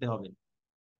করে দেখতে হবে।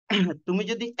 তুমি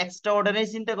যদি এক্সট্রা অর্ডিনারি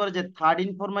চিন্তা করো যে থার্ড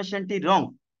ইনফরমেশনটি রং,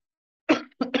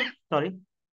 সরি,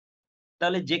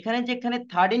 তাহলে যেখানে যেখানে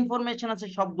থার্ড ইনফরমেশন আছে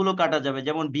সবগুলো কাটা যাবে,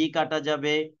 যেমন বি কাটা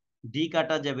যাবে, ডি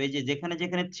কাটা যাবে, যে যেখানে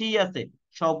যেখানে 3 আছে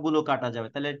সবগুলো কাটা যাবে।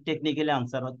 তাহলে টেকনিক্যালি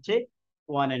আনসার হচ্ছে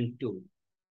 1 and 2,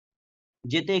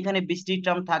 যেহেতু এখানে 20টি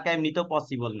টার্ম থাকা এমনিতেও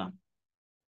পসিবল না।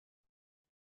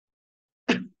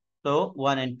 তো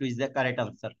 1 and 2 is the correct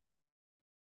answer.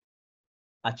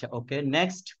 আচ্ছা, ওকে,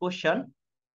 নেক্সট কোশ্চেন।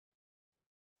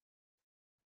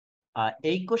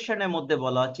 এই কোশ্চেনের মধ্যে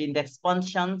বলা হচ্ছে in the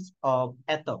এক্সপানশনস of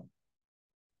atom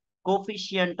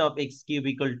coefficient of x cube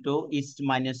equal to is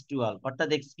 -12, অর্থাৎ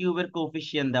x কিউবের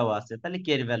কোফিশিয়েন্ট দেওয়া আছে, তাহলে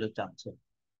কে এর ভ্যালু চাচ্ছে।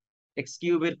 x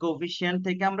কিউবের কোফিশিয়েন্ট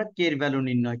থেকে আমরা কে এর ভ্যালু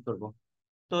নির্ণয় করব।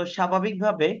 তো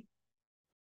স্বাভাবিকভাবে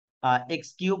x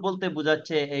কিউব বলতে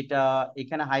বোঝাচ্ছে এটা,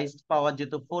 এখানে হাইস্ট পাওয়ার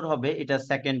যেহেতু 4 হবে, এটা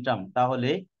সেকেন্ড টার্ম,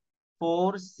 তাহলে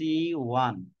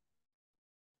 4c1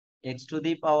 x to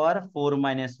the power 4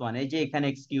 minus 1, এই যে এখানে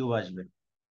এক্স কিউব আসবে,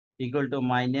 equal to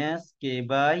minus K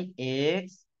by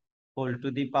x whole to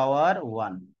the পাওয়ার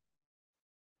 1।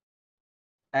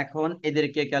 এখন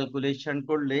এদেরকে ক্যালকুলেশন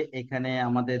করলে এখানে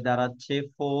আমাদের দাঁড়াচ্ছে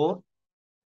 4,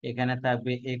 এখানে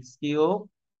থাকবে এক্স কিউব,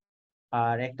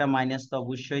 আর একটা মাইনাস তো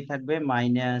অবশ্যই থাকবে,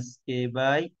 মাইনাস কে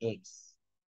বাই এক্স,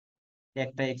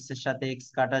 একটা এক্স এর সাথে এক্স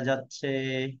কাটা যাচ্ছে,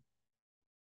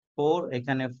 4,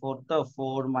 এখানে 4, তো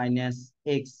 4 মাইনাস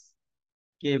এক্স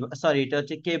কে, সরি এটা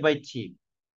হচ্ছে কে বাই 3।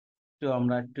 তো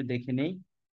আমরা একটু দেখে নেই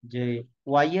যে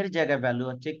ওয়াই এর জায়গায় ভ্যালু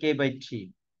হচ্ছে কে বাই 3,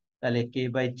 তাহলে কে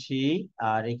বাই 3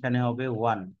 আর এখানে হবে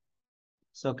 1।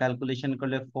 সো ক্যালকুলেশন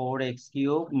করলে 4x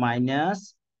cube minus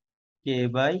K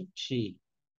by 3।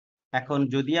 এখন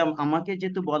যদি আমাকে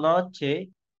যেহেতু বলা হচ্ছে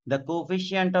the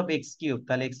coefficient of x cube,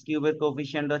 তাহলে এক্স কিউবের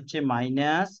কোফিশিয়েন্ট হচ্ছে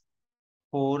মাইনাস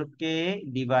 4k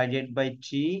ডিভাইডেড বাই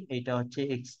 3, এটা হচ্ছে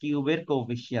এক্স কিউবের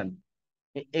কোফিশিয়েন্ট।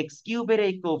 এক্স কিউবের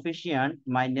এই কোফিশিয়েন্ট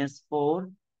মাইনাস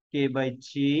 4k বাই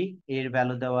 3, এর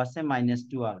ভ্যালু দেওয়া আছে মাইনাস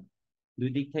 12,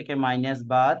 দুই দিক থেকে মাইনাস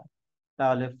বাদ,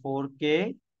 তাহলে 4k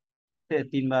 3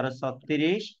 × 12 =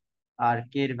 36, আর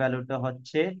কে এর ভ্যালুটা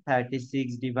হচ্ছে 36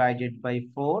 ডিভাইডেড বাই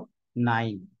 4,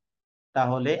 9।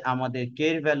 তাহলে আমাদের কে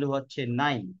এর ভ্যালু হচ্ছে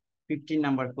 9। 15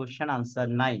 number question answer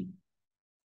 9,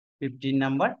 15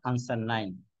 number answer 9।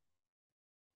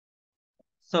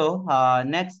 So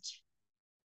next,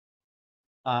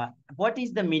 what is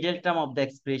the middle term of the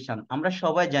expression? আমরা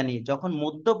সবাই জানি যখন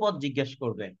মধ্যপদ জিজ্ঞেস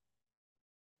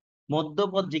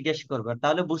করবে,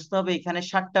 তাহলে বুঝতে হবে এখানে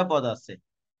 7টা পদ আছে।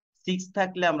 6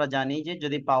 থাকলে আমরা জানি যে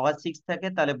যদি পাওয়ার 6 থাকে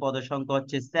তাহলে পদ সংখ্যা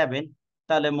হচ্ছে 7,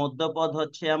 তাহলে মধ্যপদ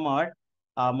হচ্ছে আমার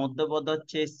মধ্যপদ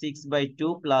হচ্ছে 6/2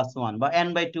 প্লাস 1 বা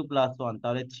n/2 প্লাস 1,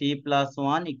 তাহলে 3 +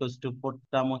 1 = 4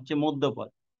 টার্ম হচ্ছে মধ্যপদ।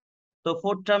 তো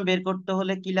 4 টার্ম বের করতে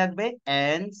হলে কি লাগবে?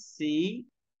 nc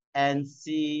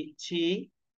 3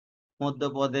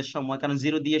 মধ্যপদের সময়, কারণ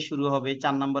 0 দিয়ে শুরু হবে,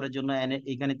 4 নম্বরের জন্য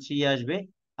এখানে 3 আসবে,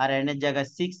 আর n এর জায়গায়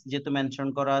 6 যেহেতু মেনশন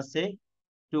করা আছে,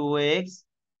 2x,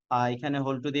 আর এখানে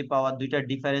হোল টু দি পাওয়ার, দুইটা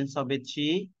ডিফারেন্স হবে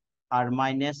 3, আর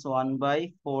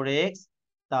 -1/4x,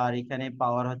 তার এখানে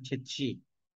পাওয়ার হচ্ছে 3।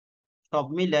 সব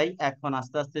মিলাই এখন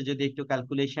আস্তে আস্তে যদি একটু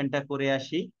ক্যালকুলেশনটা করে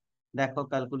আসি, দেখো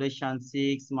ক্যালকুলেশন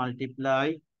 6 মাল্টিপ্লাই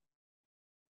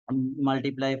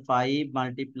 5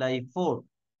 মাল্টিপ্লাই 4,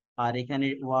 আর এখানে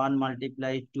 1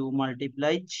 মাল্টিপ্লাই 2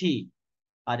 মাল্টিপ্লাই 3,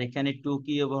 আর এখানে 2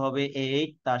 কিউব হবে 8,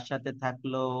 তার সাথে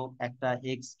থাকলো একটা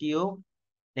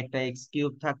এক্স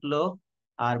কিউব থাকলো,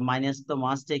 আর মাইনাস তো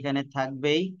মাস্ট এখানে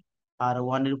থাকবেই, আর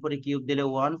 1 এর উপরে কিউব দিলে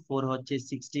 1, 4 হচ্ছে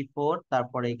 64,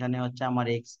 তারপরে এখানে হচ্ছে আমার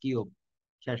এক্স কিউব।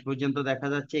 শেষ পর্যন্ত দেখা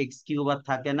যাচ্ছে এক্স কিউব আর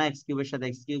থাকে না, এক্স কিউবের সাথে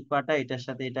এক্স কিউব কাটা, এটার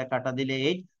সাথে এটা কাটা দিলে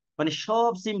 8, মানে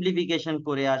সব সিম্পলিফিকেশন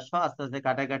করে আসো আস্তে আস্তে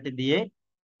কাটাকাটি দিয়ে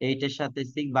 8 এর সাথে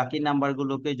 6, বাকি নাম্বার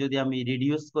গুলোকে যদি আমি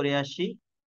রিডিউস করে আসি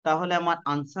তাহলে আমার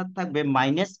আনসার থাকবে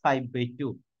 -5/2।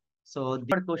 সো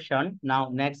কোশ্চেন নাও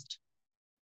নেক্সট,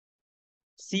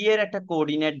 সি এর একটা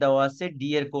কোঅর্ডিনেট দেওয়া আছে, ডি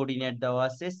এর কোঅর্ডিনেট দেওয়া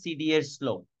আছে, সিডি এর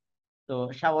স্লোপ। তো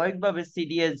স্বাভাবিকভাবে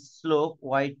সিডি এর slope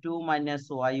y2 -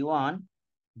 y1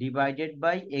 divided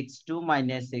by x2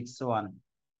 - x1।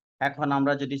 এখন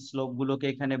আমরা যদি স্লোপ গুলোকে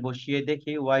এখানে বসিয়ে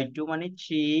দেখি, y2 মানে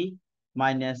 3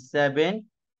 - 7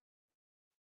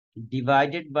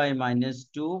 ডিভাইডেড বাই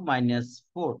 -2 -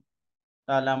 4,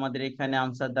 তাহলে আমাদের এখানে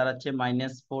আনসার দাঁড়াচ্ছে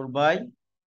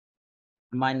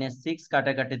 -4/-6,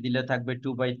 কাটাকাটি দিলে থাকবে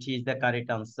 2/3 is the correct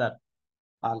answer.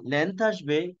 R length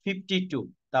আসবে 52,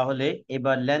 তাহলে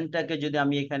এবার লেন্থটাকে যদি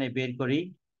আমি এখানে বের করি,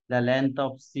 the length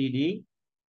of CD,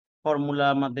 formula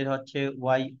আমাদের হচ্ছে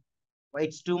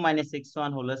x2 -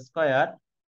 x1 হোল স্কয়ার,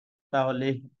 তাহলে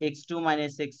x2 -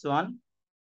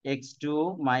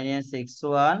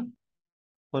 x1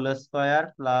 whole square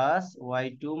plus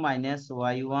y2 -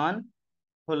 y1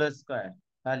 whole square,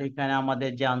 তাহলে এখানে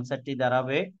আমাদের যে আনসারটি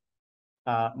দাঁড়াবে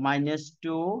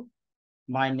 -2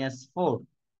 - 4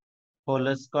 whole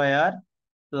square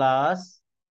plus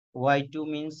y2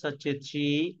 means হচ্ছে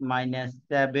 3 -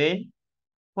 7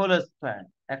 হোল স্কয়ার।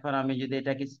 এখন আমি যদি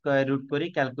এটাকে স্কয়ার রুট করি,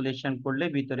 ক্যালকুলেশন করলে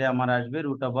ভিতরে আমার আসবে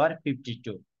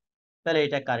 √52, তাহলে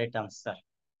এটা কারেক্ট আনসার।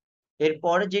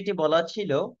 এরপরে যেটি বলা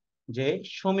ছিল যে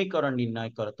সমীকরণ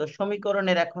নির্ণয় করো, তো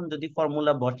সমীকরণের এখন যদি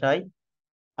ফর্মুলা বসাই,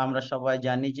 আমরা সবাই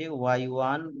জানি যে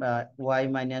y1 y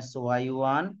 -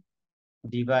 y1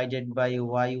 divided by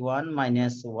y1 -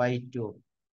 y2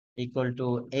 equal to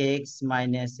x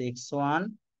 - x1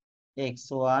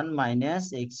 x1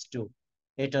 - x2,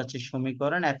 এটা হচ্ছে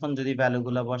সমীকরণ। এখন যদি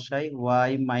ভ্যালুগুলো বসাই, y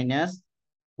 -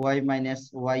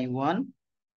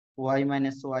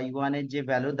 y1 এর যে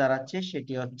ভ্যালু দাঁড়াচ্ছে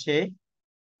সেটি হচ্ছে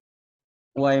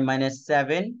y -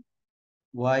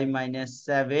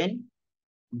 7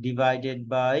 divided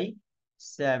by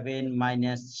 7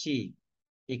 minus C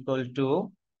equal to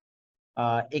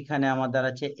এখানে আমাদের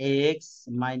আছে এক্স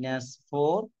মাইনাস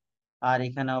 4 আর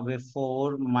এখানে হবে 4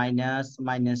 মাইনাস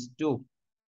মাইনাস 2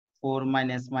 4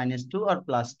 মাইনাস মাইনাস 2 আর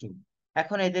প্লাস 2।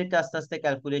 এখন এদেরকে আস্তে আস্তে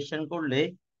ক্যালকুলেশন করলে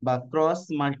বা ক্রস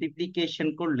মাল্টিপ্লিকেশন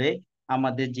করলে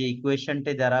আমাদের যে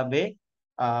ইকুয়েশনটা দাঁড়াবে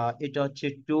এটা হচ্ছে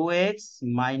 2x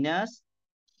minus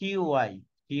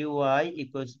QI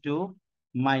equals to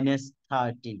minus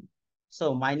 13। So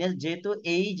minus, যেহেতু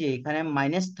এই যে এখানে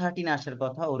মাইনাস 13 আসার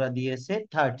কথা, ওরা দিয়েছে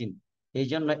 13, এই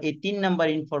জন্য এই 3 নাম্বার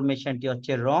ইনফরমেশনটি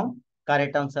হচ্ছে রং।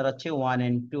 কারেক্ট আনসার হচ্ছে 1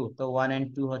 and 2। তো 1 and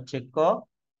 2 হচ্ছে ক,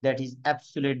 দ্যাট ইজ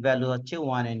অ্যাবসলিউট ভ্যালু হচ্ছে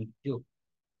 1 and 2।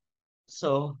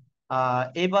 সো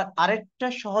এবার আরেকটা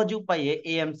সহজ উপায়ে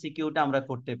এই এমসিকিউটা আমরা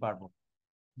করতে পারবো।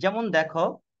 যেমন দেখো,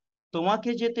 তোমাকে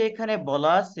যেহেতু এখানে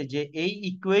বলা আছে যে এই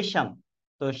ইকুয়েশন,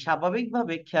 তো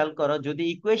স্বাভাবিকভাবে খেয়াল করো, যদি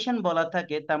ইকুয়েশন বলা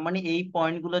থাকে তার মানে এই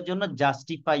পয়েন্টগুলোর জন্য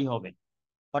জাস্টিফাই হবে।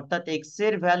 অর্থাৎ এক্স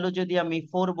এর ভ্যালু যদি আমি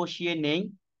 4 বসিয়ে নেই,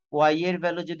 ওয়াই এর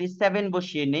ভ্যালু যদি 7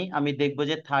 বসিয়ে নেই, আমি দেখবো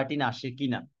যে 13 আসে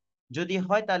কিনা। যদি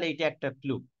হয় তাহলে এটা একটা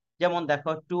ক্লু। যেমন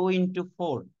দেখো 2 into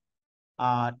 4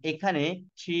 আর এখানে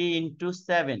 3 into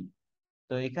 7,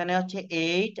 তো এখানে হচ্ছে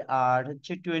 8 আর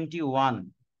হচ্ছে 21,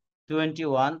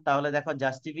 তাহলে দেখো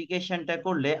জাস্টিফিকেশনটা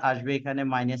করলে আসবে এখানে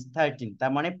 -13,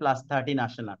 তার মানে +13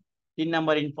 আসে না। 3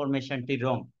 নাম্বার ইনফরমেশনটি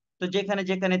রং। তো যেখানে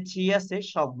যেখানে 3 আছে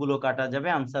সবগুলো কাটা যাবে,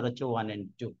 আনসার হচ্ছে 1 and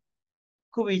 2।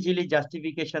 খুব ইজিলি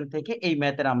জাস্টিফিকেশন থেকে এই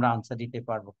ম্যাথের আমরা আনসার দিতে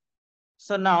পারবো।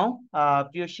 সো নাও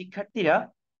প্রিয় শিক্ষার্থীরা,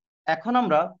 এখন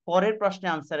আমরা পরের প্রশ্নে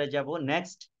আনসারে যাব।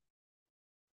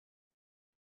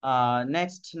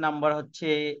 নেক্সট নাম্বার হচ্ছে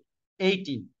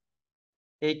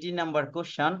 18 নাম্বার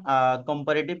কোশ্চেন।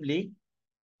 কম্পারেটিভলি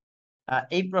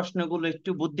এই প্রশ্নগুলো একটু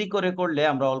বুদ্ধি করে করলে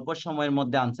আমরা অল্প সময়ের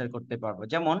মধ্যে আনসার করতে পারবো।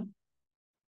 যেমন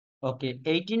ওকে,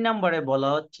 18 নাম্বারে বলা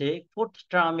হচ্ছে ফোর্থ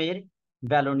টার্মের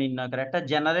ভ্যালু নির্ণয় করা। একটা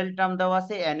জেনারেল টার্ম দেওয়া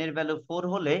আছে, n এর ভ্যালু 4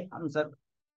 হলে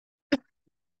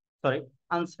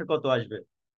আনসার কত আসবে?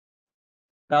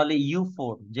 তাহলে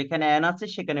u4, যেখানে n আছে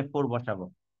সেখানে 4 বসাবো।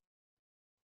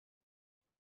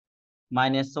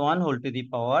 -1 whole to the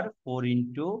power 4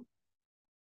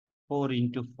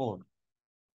 into 4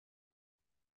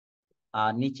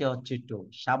 আর নিচে হচ্ছে 2।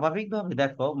 স্বাভাবিকভাবে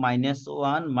দেখো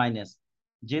 -1 মাইনাস,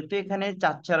 যেহেতু এখানে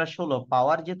 4 4 16,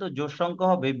 পাওয়ার যেহেতু জোড় সংখ্যা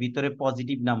হবে ভিতরে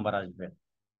পজিটিভ নাম্বার আসবে,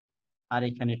 আর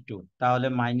এখানে 2, তাহলে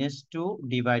 -2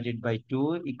 ডিভাইডেড বাই 2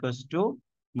 ইকুয়ালস টু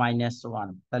 -1।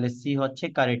 তাহলে সি হচ্ছে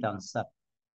কারেক্ট আনসার।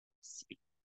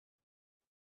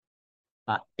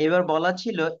 এবার বলা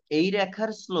ছিল এই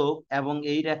রেখার স্লোপ এবং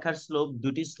এই রেখার স্লোপ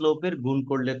দুটি স্লোপের গুণ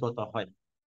করলে কত হয়।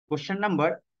 Question number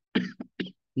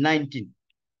 19।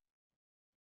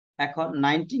 এখন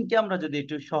 19 কে আমরা যদি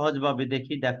একটু সহজভাবে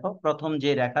দেখি, দেখো প্রথম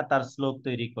যে রেখা তার স্লোপ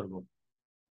তৈরি করব।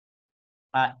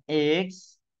 এক্স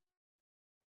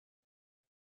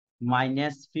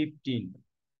 -15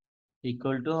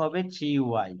 ইকুয়াল টু হবে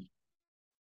 3y।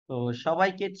 তো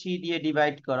সবাইকে 3 দিয়ে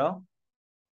ডিভাইড করো,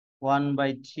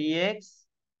 1/3x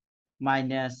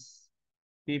minus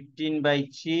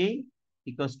 15/3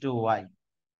 equals to y।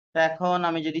 এখন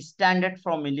আমি যদি স্ট্যান্ডার্ড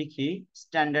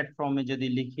ফর্মে যদি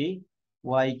লিখি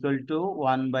y equal to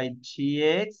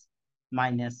 1/3x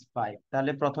minus 5,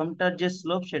 তাহলে প্রথমটার যে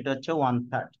স্লোপ সেটা হচ্ছে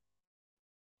 1/3।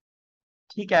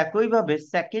 ঠিক একইভাবে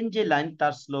সেকেন্ড যে লাইন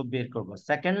তার স্লোপ বের করব।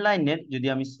 সেকেন্ড লাইনের যদি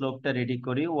আমি স্লোপটা রেডি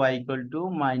করি, y equal to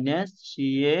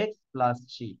 -3x plus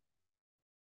 3,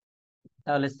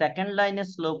 তাহলে সেকেন্ড লাইনের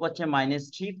স্লোপ হচ্ছে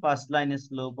 -3, ফার্স্ট লাইনের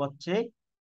স্লোপ হচ্ছে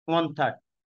 1/3।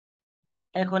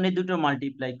 এখন এই দুটো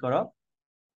মাল্টিপ্লাই করো,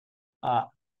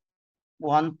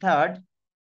 1/3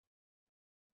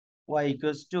 y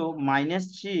ইকুয়ালস টু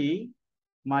 -3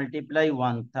 মাল্টিপ্লাই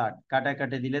 1/3,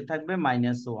 কাটাকাটি দিলে থাকবে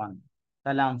 -1।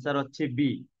 তাহলে আনসার হচ্ছে B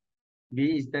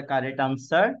is the correct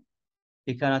answer.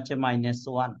 এখানে হচ্ছে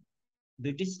 -1,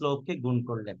 দুইটি স্লোপকে গুণ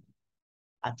করলে।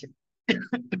 আচ্ছা,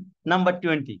 নাম্বার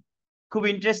 20, খুব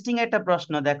ইন্টারেস্টিং একটা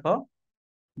প্রশ্ন। দেখো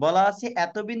বলা আছে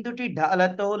এত বিন্দুটি ঢাল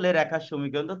এত হলে রেখার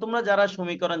সমীকরণ। তো তোমরা যারা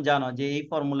সমীকরণ জানো যে এই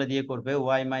ফর্মুলা দিয়ে করবে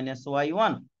y -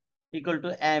 y1 equal to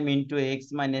m into x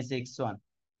 - x1।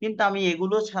 কিন্তু আমি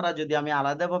এগুলো ছাড়া যদি আমি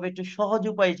আলাদাভাবে একটু সহজ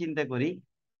উপায় চিন্তা করি,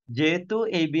 যেহেতু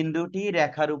এই বিন্দুটি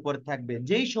রেখার উপর থাকবে,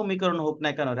 যেই সমীকরণ হোক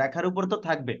না কেন রেখার উপর তো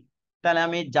থাকবে, তাহলে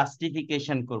আমি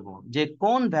জাস্টিফিকেশন করব যে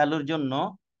কোন ভ্যালুর জন্য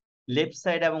লেফট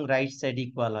সাইড এবং রাইট সাইড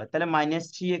ইকুয়াল হয়। তাহলে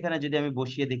 -3 এখানে যদি আমি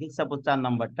বসিয়ে দেখি, সাপোজ 4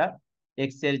 নাম্বারটা,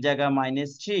 এক্স এর জায়গা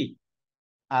 -3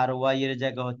 আর ওয়াই এর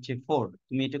জায়গা হচ্ছে 4,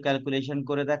 তুমি একটু ক্যালকুলেশন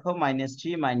করে দেখো,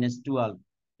 -3 - 12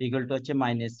 ইকুয়াল টু হচ্ছে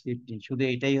 -15। শুধু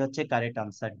এটাই হচ্ছে কারেক্ট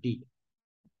আনসার ডি।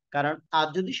 কারণ আর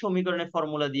যদি সমীকরণের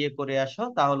ফর্মুলা দিয়ে করে আসো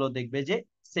তাহলেও দেখবে যে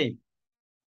সেম।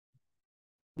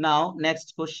 নাও নেক্সট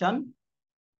কোশ্চেন,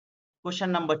 কোশ্চেন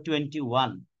নাম্বার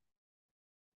 21,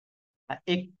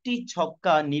 একটি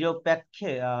ছক্কা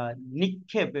নিরপেক্ষে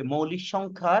নিক্ষেপে মৌলিক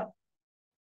সংখ্যার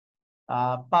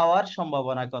পাওয়ার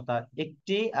সম্ভাবনা কথা।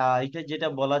 একটি এটা যেটা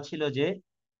বলা ছিল যে,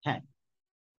 হ্যাঁ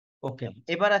ওকে,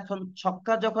 এবার এখন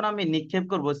ছক্কা যখন আমি নিক্ষেপ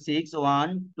করব 6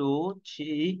 1 2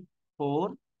 3 4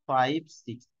 5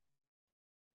 6,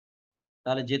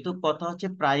 তাহলে যেহেতু কথা হচ্ছে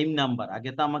প্রাইম নাম্বার,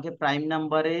 আগে তো আমাকে প্রাইম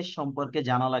নাম্বারের সম্পর্কে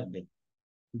জানা লাগবে।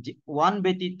 যে ওয়ান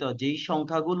ব্যতীত যেই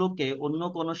সংখ্যাগুলোকে অন্য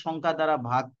কোনো সংখ্যা দ্বারা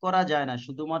ভাগ করা যায় না,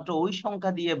 শুধুমাত্র ওই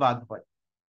সংখ্যা দিয়ে ভাগ হয়,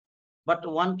 বাট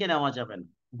ওয়ানকে নেওয়া যাবে না।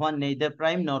 ওয়ান নেইদার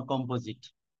প্রাইম নর কম্পোজিট।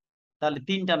 তাহলে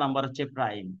তিনটা নাম্বার হচ্ছে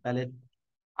প্রাইম। তাহলে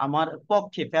আমার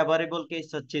পক্ষে ফেভারেবল কেস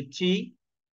হচ্ছে 3,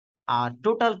 আর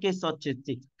টোটাল কেস হচ্ছে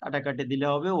 6। কাটাকাটি দিলে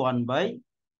হবে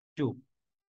 1/2,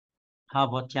 হাফ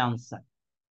হচ্ছে আনসার।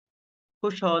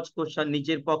 খুব সহজ কোশ্চেন।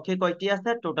 নিজের পক্ষে কয়টি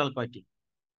আছে, টোটাল কয়টি।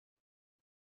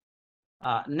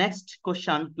 নেক্সট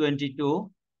কোশ্চেন 22,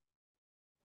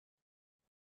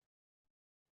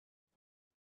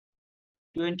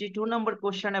 22 নম্বর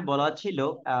কোশ্চেনে বলা ছিল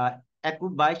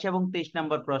 22 এবং 23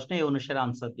 নম্বর প্রশ্নে এই অনুসারে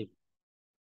আনসার দিব।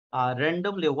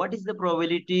 Randomly, what is the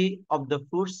probability of the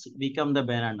fruits become the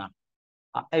banana?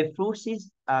 A fruits is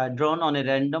drawn on a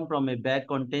random from a bag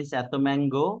contains এত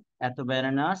mango, এত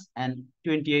bananas and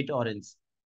 28 orange.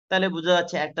 তাহলে বোঝা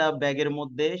যাচ্ছে একটা ব্যাগের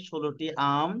মধ্যে 16টি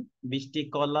আম, 20টি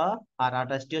কলা আর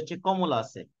 28টি হচ্ছে কমলা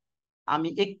আছে। আমি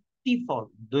একটি ফল,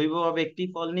 দৈবভাবে একটি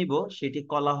ফল নিব, সেটি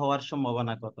কলা হওয়ার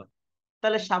সম্ভাবনা কত?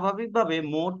 তাহলে স্বাভাবিকভাবে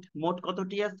মোট মোট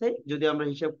কতটি আছে যদি আমরা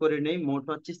হিসাব করে নেই, মোট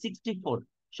হচ্ছে 64।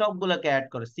 সবগুলোকে অ্যাড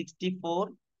করে 64,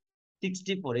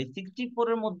 64, এই 64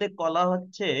 এর মধ্যে কলা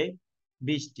হচ্ছে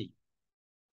 20টি।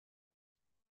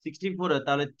 64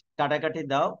 তাহলে কাটাকাটি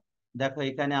দাও, দেখো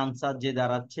এখানে আনসার যে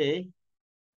দাঁড়াচ্ছে,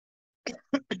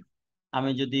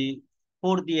 আমি যদি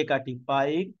 4 দিয়ে কাটি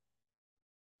 5,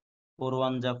 4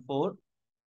 1 যা 4,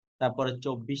 তারপরে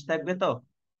 24 থাকবে, তো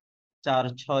 4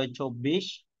 6 24,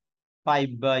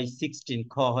 5/16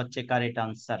 খ হচ্ছে correct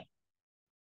answer.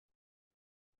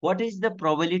 What is the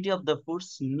probability of the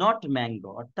fruits not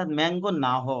mango, অর্থাৎ ম্যাঙ্গো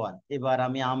না হওয়ার। এবার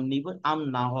আমি আম নিব, আম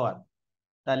না হওয়ার।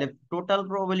 তাহলে টোটাল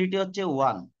প্রবাবিলিটি হচ্ছে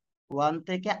 1। 1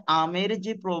 থেকে আমের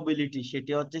যে প্রবাবিলিটি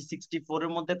সেটি হচ্ছে 64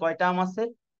 এর মধ্যে কয়টা আম আছে?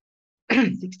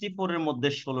 64 এর মধ্যে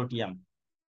 16টি আম।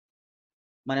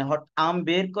 মানে আম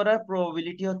বের করার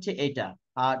প্রবাবিলিটি হচ্ছে এটা।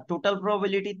 আর টোটাল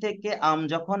প্রবাবিলিটি থেকে আম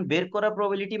যখন বের করার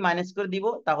প্রবাবিলিটি মাইনাস করে দিব,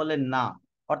 তাহলে না।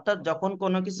 অর্থাৎ যখন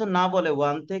কোনো কিছু না বলে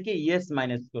 1 থেকে ইয়েস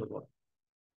মাইনাস করব।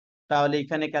 তাহলে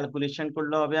এখানে ক্যালকুলেশন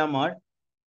করলে হবে আমার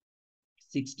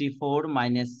 64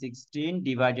 - 16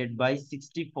 ডিভাইডেড বাই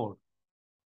 64।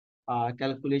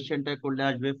 ক্যালকুলেশনটা করলে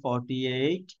আসবে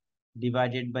 48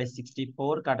 ডিভাইডেড বাই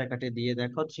 64। কাটাকাটি দিয়ে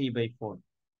দেখো 3/4।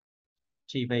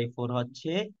 3/4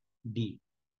 হচ্ছে ডি।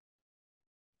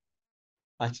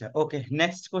 আচ্ছা ওকে,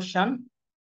 next question.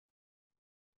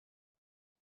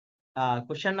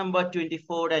 Question number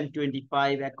 24 and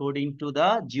 25 according to the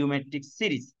geometric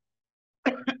series.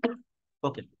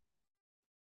 Okay,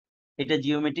 এটা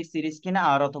জিওমেট্রিক সিরিজ কিনা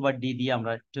আর অথবা ডি দিয়ে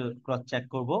আমরা একটু ক্রস চেক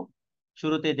করব।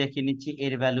 শুরুতে দেখে নিচ্ছি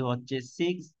এর ভ্যালু হচ্ছে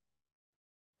 6,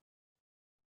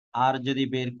 আর যদি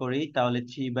বের করি তাহলে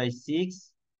 3/6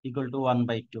 =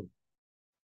 1/2।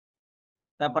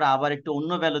 তারপর আবার একটু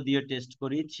অন্য ভ্যালু দিয়ে টেস্ট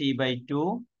করি, 3/2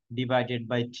 ডিভাইডেড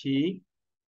বাই 3,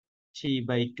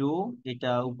 3/2,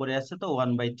 এটা উপরে আছে তো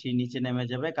 1/3 নিচে নেমে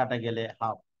যাবে, কাটা গেলে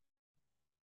হাফ।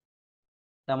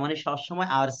 তার মানে সবসময়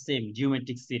আর সেম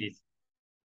জিওমেট্রিক সিরিজ।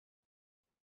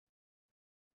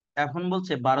 এখন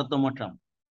বলছে 12তম টার্ম।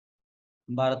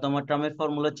 12তম টার্মের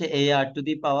ফর্মুলা হচ্ছে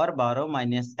ar⁻12 -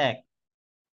 1,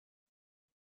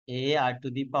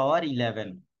 ar⁻11,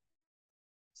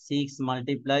 6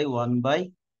 ×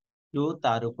 1/2,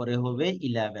 তার উপরে হবে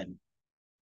 11।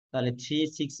 তাহলে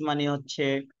 6 মানে হচ্ছে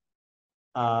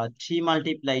 3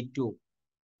 × 2,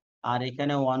 আর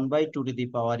এখানে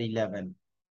 1/2^11।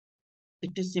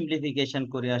 একটু সিম্পলিফিকেশন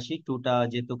করে আসি, 2টা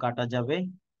যেহেতু কাটা যাবে,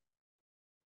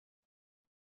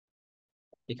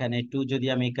 এখানে 2 যদি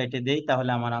আমি কেটে দেই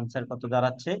তাহলে আমার আনসার কত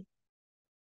দাঁড়াচ্ছে?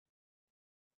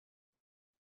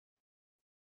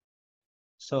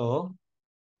 সো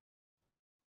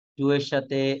 2 এর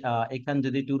সাথে এখানে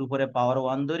যদি 2 এর উপরে পাওয়ার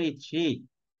 1 ধরি 3,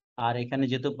 আর এখানে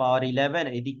যেহেতু পাওয়ার 11,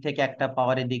 এদিক থেকে একটা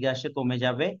পাওয়ার এদিকে আসে কমে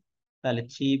যাবে, তাহলে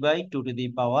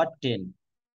 3/2^10।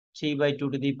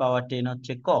 3/2^10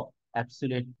 হচ্ছে ক,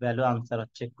 অ্যাবসলিউট ভ্যালু আনসার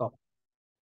হচ্ছে ক।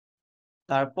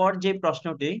 তারপর যে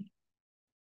প্রশ্নটি,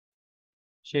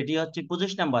 সেটি হচ্ছে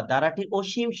 25 নাম্বার। ধারাটির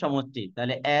অসীম সমষ্টি,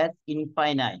 তাহলে as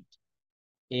infinite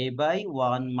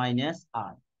a/1 -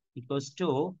 r equals to,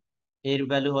 এর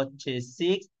ভ্যালু হচ্ছে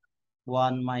 6,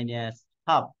 1 -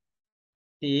 ½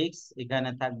 6, এখানে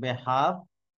থাকবে হাফ,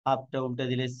 হাফটা উল্টে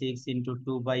দিলে 6 ×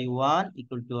 2/1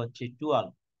 = হচ্ছে 12।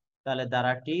 তাহলে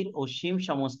দ্বারাটির অসীম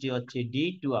সমষ্টি হচ্ছে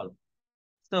D12।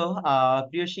 তো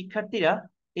প্রিয় শিক্ষার্থীরা,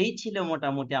 এই ছিল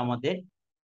মোটামুটি আমাদের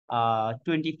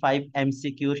 25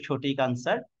 MCQর সঠিক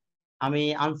আনসার। আমি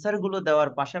আনসার গুলো দেওয়ার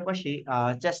পাশাপাশি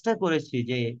চেষ্টা করেছি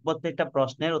যে প্রত্যেকটা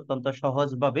প্রশ্নের অত্যন্ত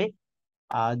সহজভাবে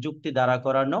যুক্তি দাঁড়া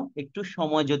করানো। একটু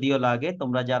সময় যদিও লাগে,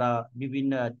 তোমরা যারা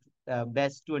বিভিন্ন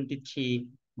ব্যাচ 23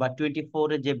 বা 24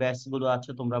 এর যে ব্যাচ গুলো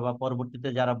আছে তোমরা, বা পরবর্তীতে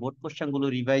যারা বোর্ড কোশ্চেন গুলো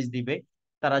রিভাইজ দিবে,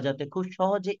 তারা যাতে খুব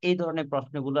সহজে এই ধরনের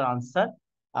প্রশ্নগুলোর আনসার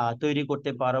তৈরি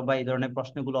করতে পারো, বা এই ধরনের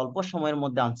প্রশ্নগুলো অল্প সময়ের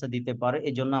মধ্যে আনসার দিতে পারো,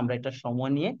 এই জন্য আমরা একটা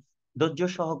সময় নিয়ে ধৈর্য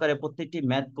সহকারে প্রত্যেকটি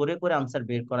ম্যাথ করে করে আনসার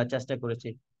বের করার চেষ্টা করেছি।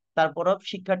 তারপরও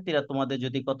শিক্ষার্থীরা, তোমাদের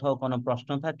যদি কোথাও কোনো প্রশ্ন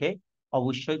থাকে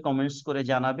অবশ্যই কমেন্টস করে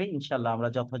জানাবে, ইনশাল্লাহ আমরা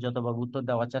যথাযথভাবে উত্তর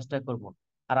দেওয়ার চেষ্টা করব।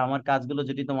 আর আমার কাজগুলো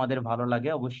যদি তোমাদের ভালো লাগে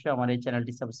অবশ্যই আমার এই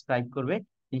চ্যানেলটি সাবস্ক্রাইব করবে।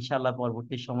 ইনশাল্লাহ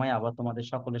পরবর্তী সময়ে আবার তোমাদের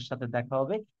সকলের সাথে দেখা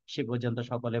হবে। সে পর্যন্ত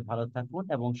সকলে ভালো থাকুন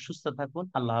এবং সুস্থ থাকুন।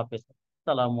 আল্লাহ হাফেজ।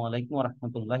 আসসালামু আলাইকুম ওয়া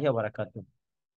রাহমাতুল্লাহি ওয়া বারাকাতুহু।